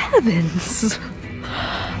 good heavens.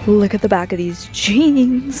 Look at the back of these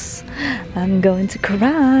jeans. I'm going to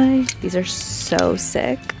cry. These are so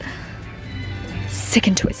sick. Sick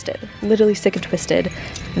and twisted. Literally sick and twisted.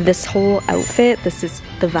 This whole outfit, this is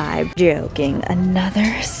the vibe. Joking.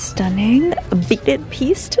 Another stunning beaded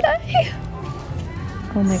piece today.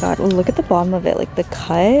 Oh my god. Look at the bottom of it. Like the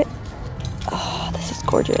cut. Oh, this is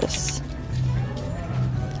gorgeous.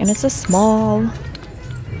 And it's a small.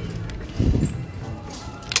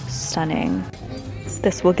 Stunning.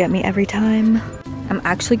 This will get me every time. I'm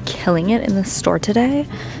actually killing it in the store today.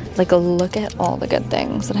 Like, look at all the good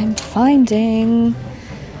things that I'm finding.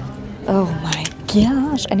 Oh my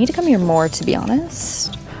gosh. I need to come here more, to be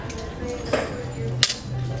honest.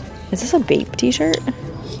 Is this a Bape t-shirt?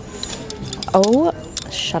 Oh,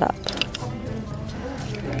 shut up.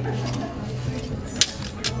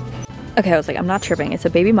 Okay, I was like, I'm not tripping. It's a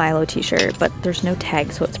Baby Milo t-shirt, but there's no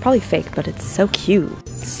tag, so it's probably fake, but it's so cute.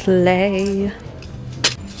 Slay.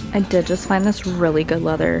 I did just find this really good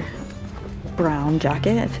leather brown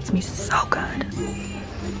jacket. It fits me so good.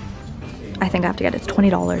 I think I have to get it. It's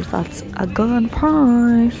 $20. That's a good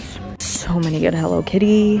price. So many good Hello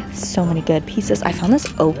Kitty. So many good pieces. I found this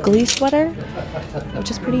Oakley sweater,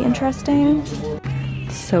 which is pretty interesting.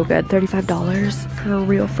 So good. $35 for a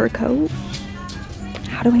real fur coat.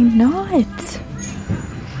 How do I not?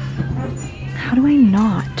 How do I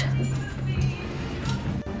not?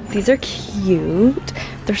 These are cute.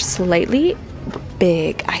 They're slightly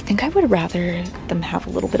big. I think I would rather them have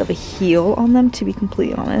a little bit of a heel on them, to be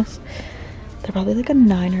completely honest. They're probably like a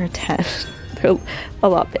 9 or a 10. They're a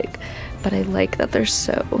lot big. But I like that they're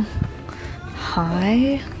so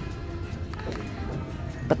high.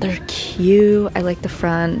 But they're cute. I like the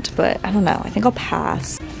front, but I don't know. I think I'll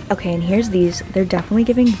pass. Okay, and here's these. They're definitely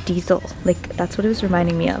giving diesel. Like, that's what it was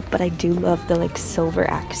reminding me of. But I do love the, like, silver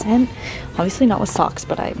accent. Obviously not with socks,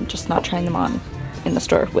 but I'm just not trying them on in the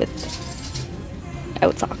store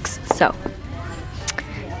without socks. So,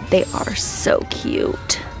 they are so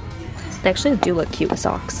cute. They actually do look cute with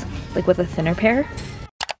socks. Like, with a thinner pair.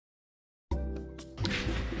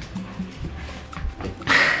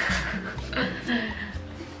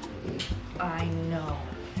 I know.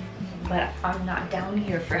 But I'm not down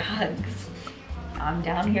here for hugs. I'm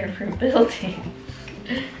down here for building.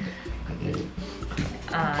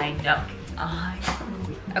 I know.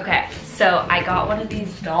 Okay, so I got one of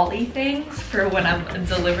these dolly things for when I'm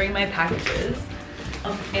delivering my packages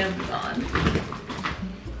on Amazon.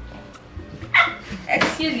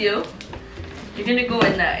 Excuse you. You're gonna go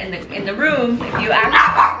in the room if you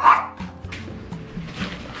act.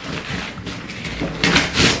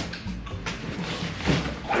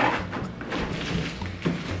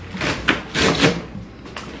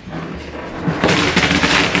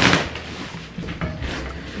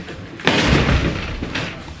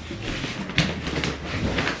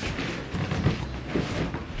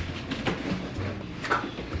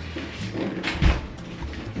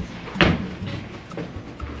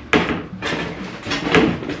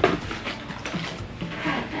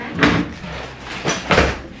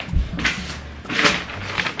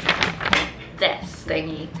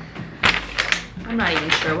 Thingy. I'm not even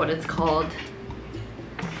sure what it's called,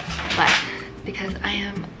 but it's because I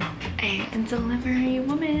am a delivery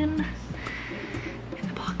woman and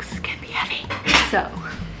the box can be heavy. So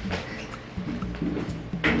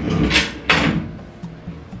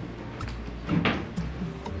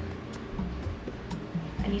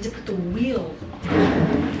I need to put the wheels on.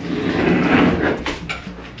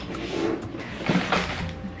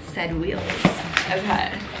 Said wheels.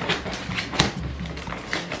 Okay.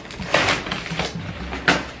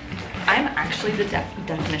 I'm actually the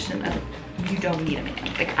definition of you don't need a man.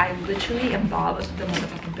 Like, I literally am Bob the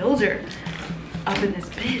motherfucking Builder up in this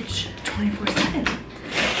bitch 24/7.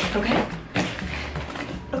 Okay?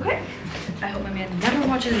 Okay. I hope my man never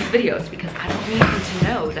watches these videos because I don't need him to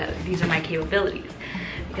know that these are my capabilities.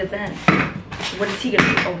 Because then, what is he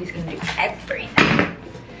gonna do? Oh, he's gonna do everything.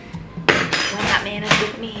 When that man is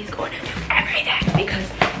with me, he's going to do everything because...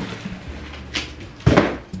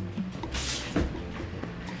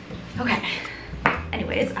 Okay.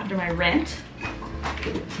 Anyways, after my rent,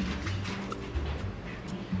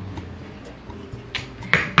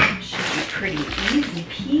 should be pretty easy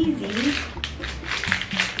peasy.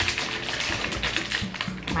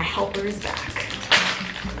 My helper is back.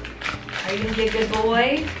 Are you gonna be a good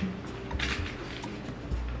boy?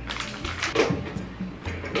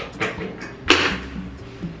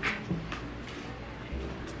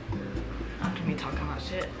 After me talking about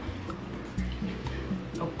shit.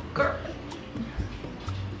 Oh, girl.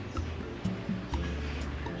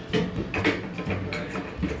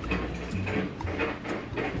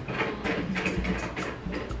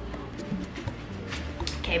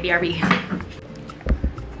 Okay, BRB.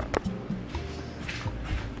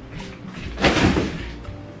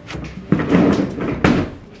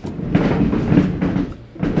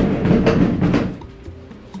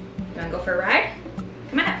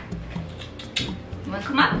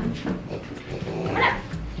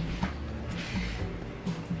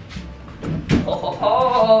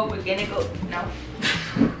 Oh, we're gonna go. No.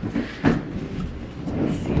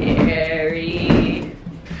 Scary.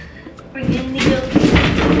 We're gonna go.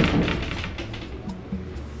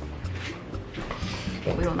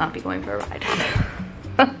 We will not be going for a ride.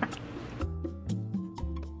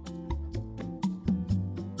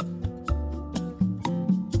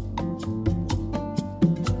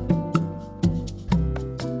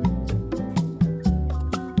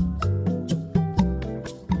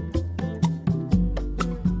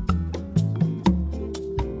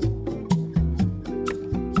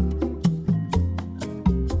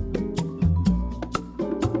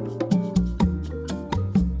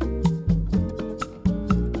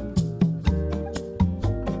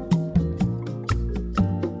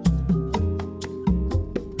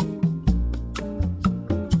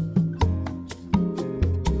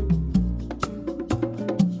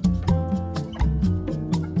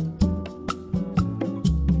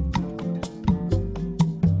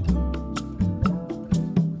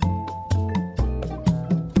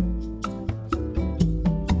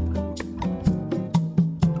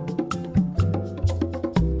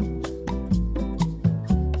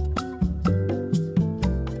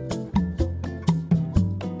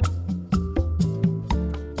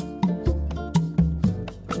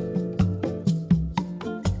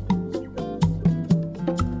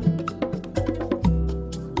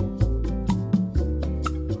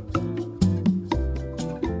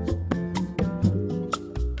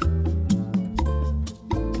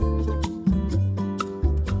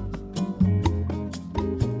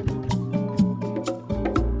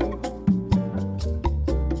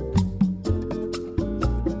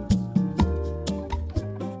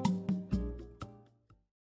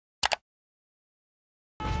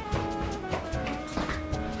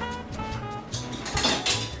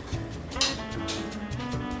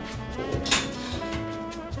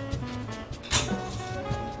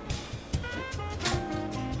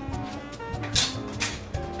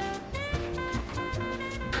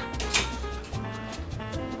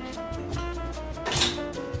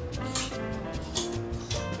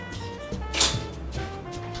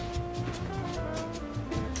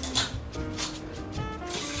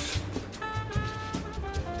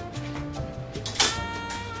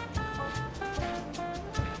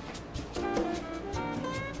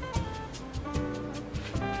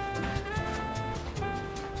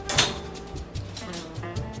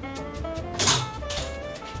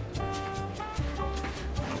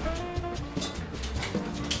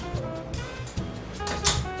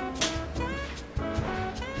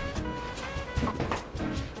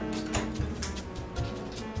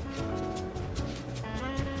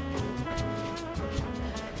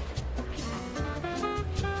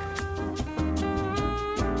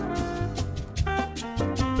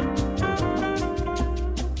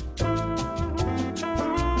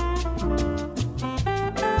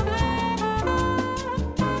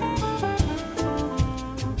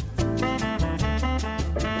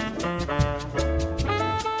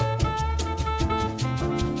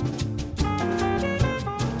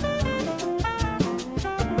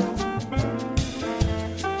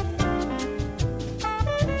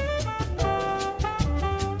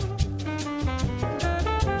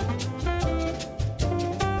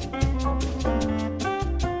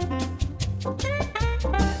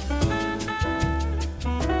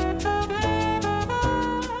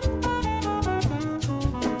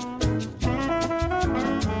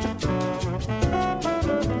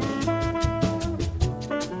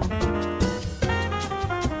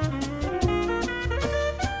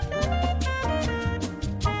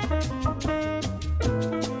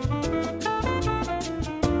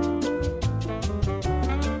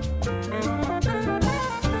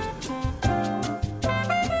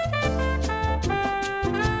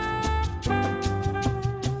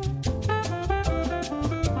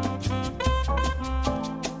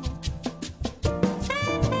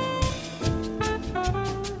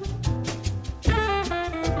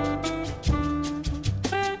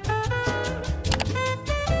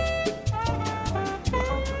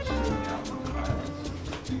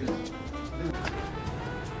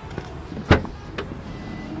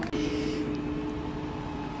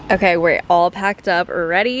 Okay, we're all packed up,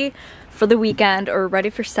 ready for the weekend, or ready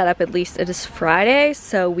for setup. At least it is Friday,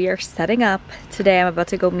 so we are setting up today. I'm about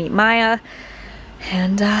to go meet Maya,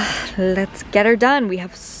 and let's get her done. We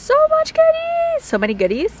have so much goodies, so many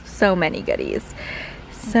goodies, so many goodies,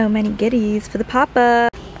 so many goodies for the papa.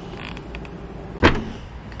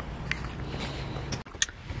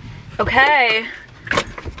 Okay,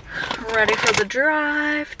 ready for the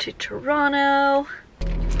drive to Toronto.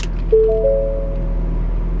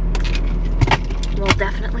 We'll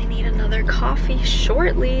definitely need another coffee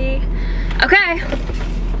shortly. Okay,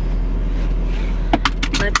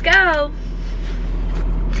 let's go.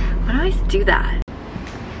 Why do I always do that?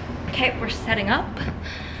 Okay, we're setting up.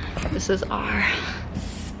 This is our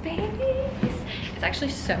space. It's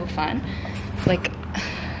actually so fun. Like,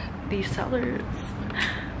 these sellers,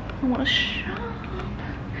 I wanna shop.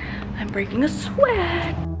 I'm breaking a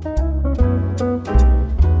sweat.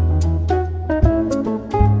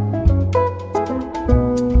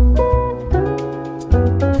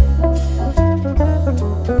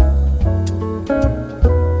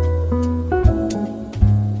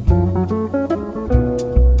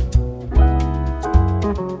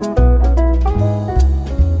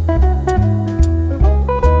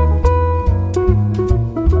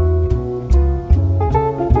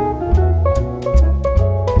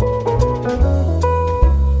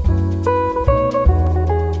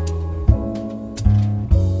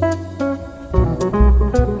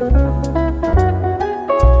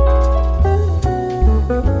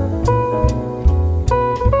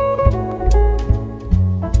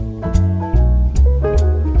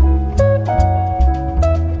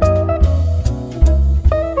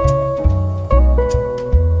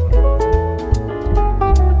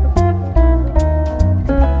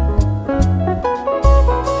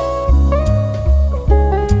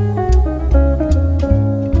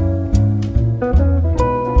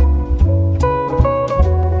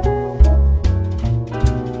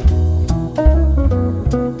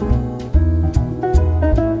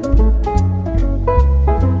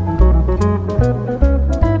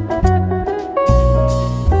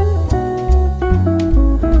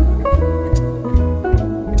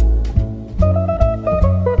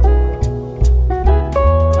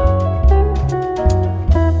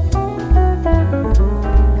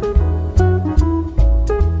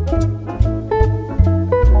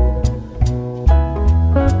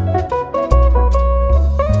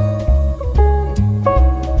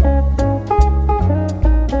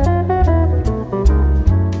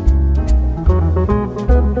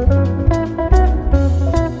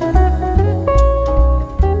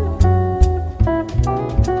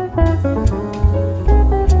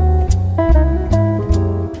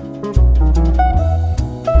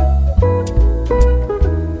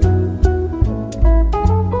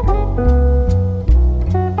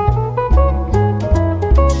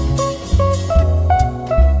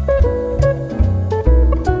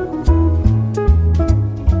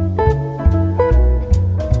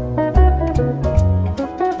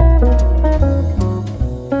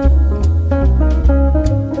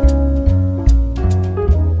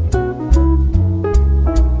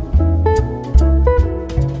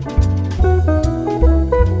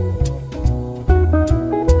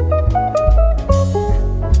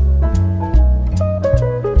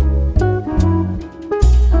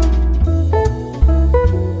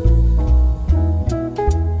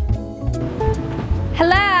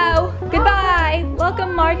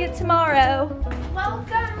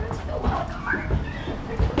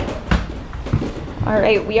 All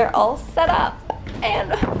right, we are all set up and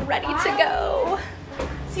ready to go.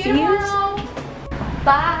 See you tomorrow.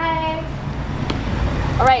 Bye.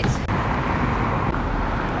 All right.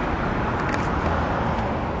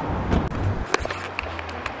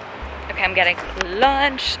 Okay, I'm getting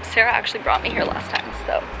lunch. Sarah actually brought me here last time,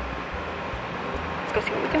 so let's go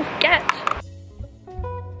see what we can get.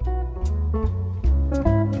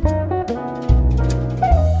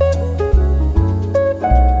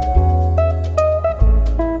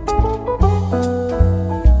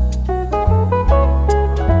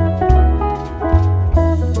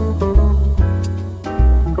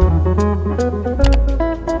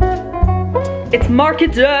 It's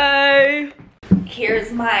market day.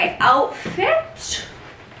 Here's my outfit.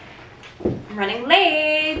 I'm running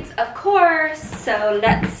late, of course, so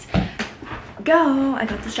let's go. I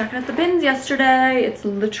got this jacket at the bins yesterday. It's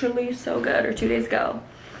literally so good, or 2 days ago.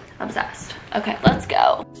 Obsessed. Okay, let's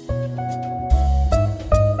go.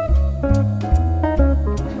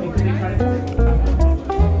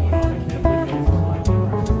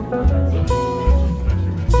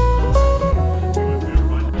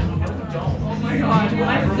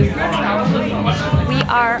 We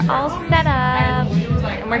are all set up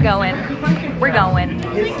and we're going. We're going.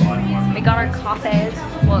 We got our coffees.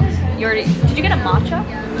 Well, you already, did you get a matcha?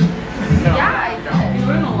 Yeah, I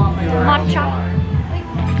did. Matcha.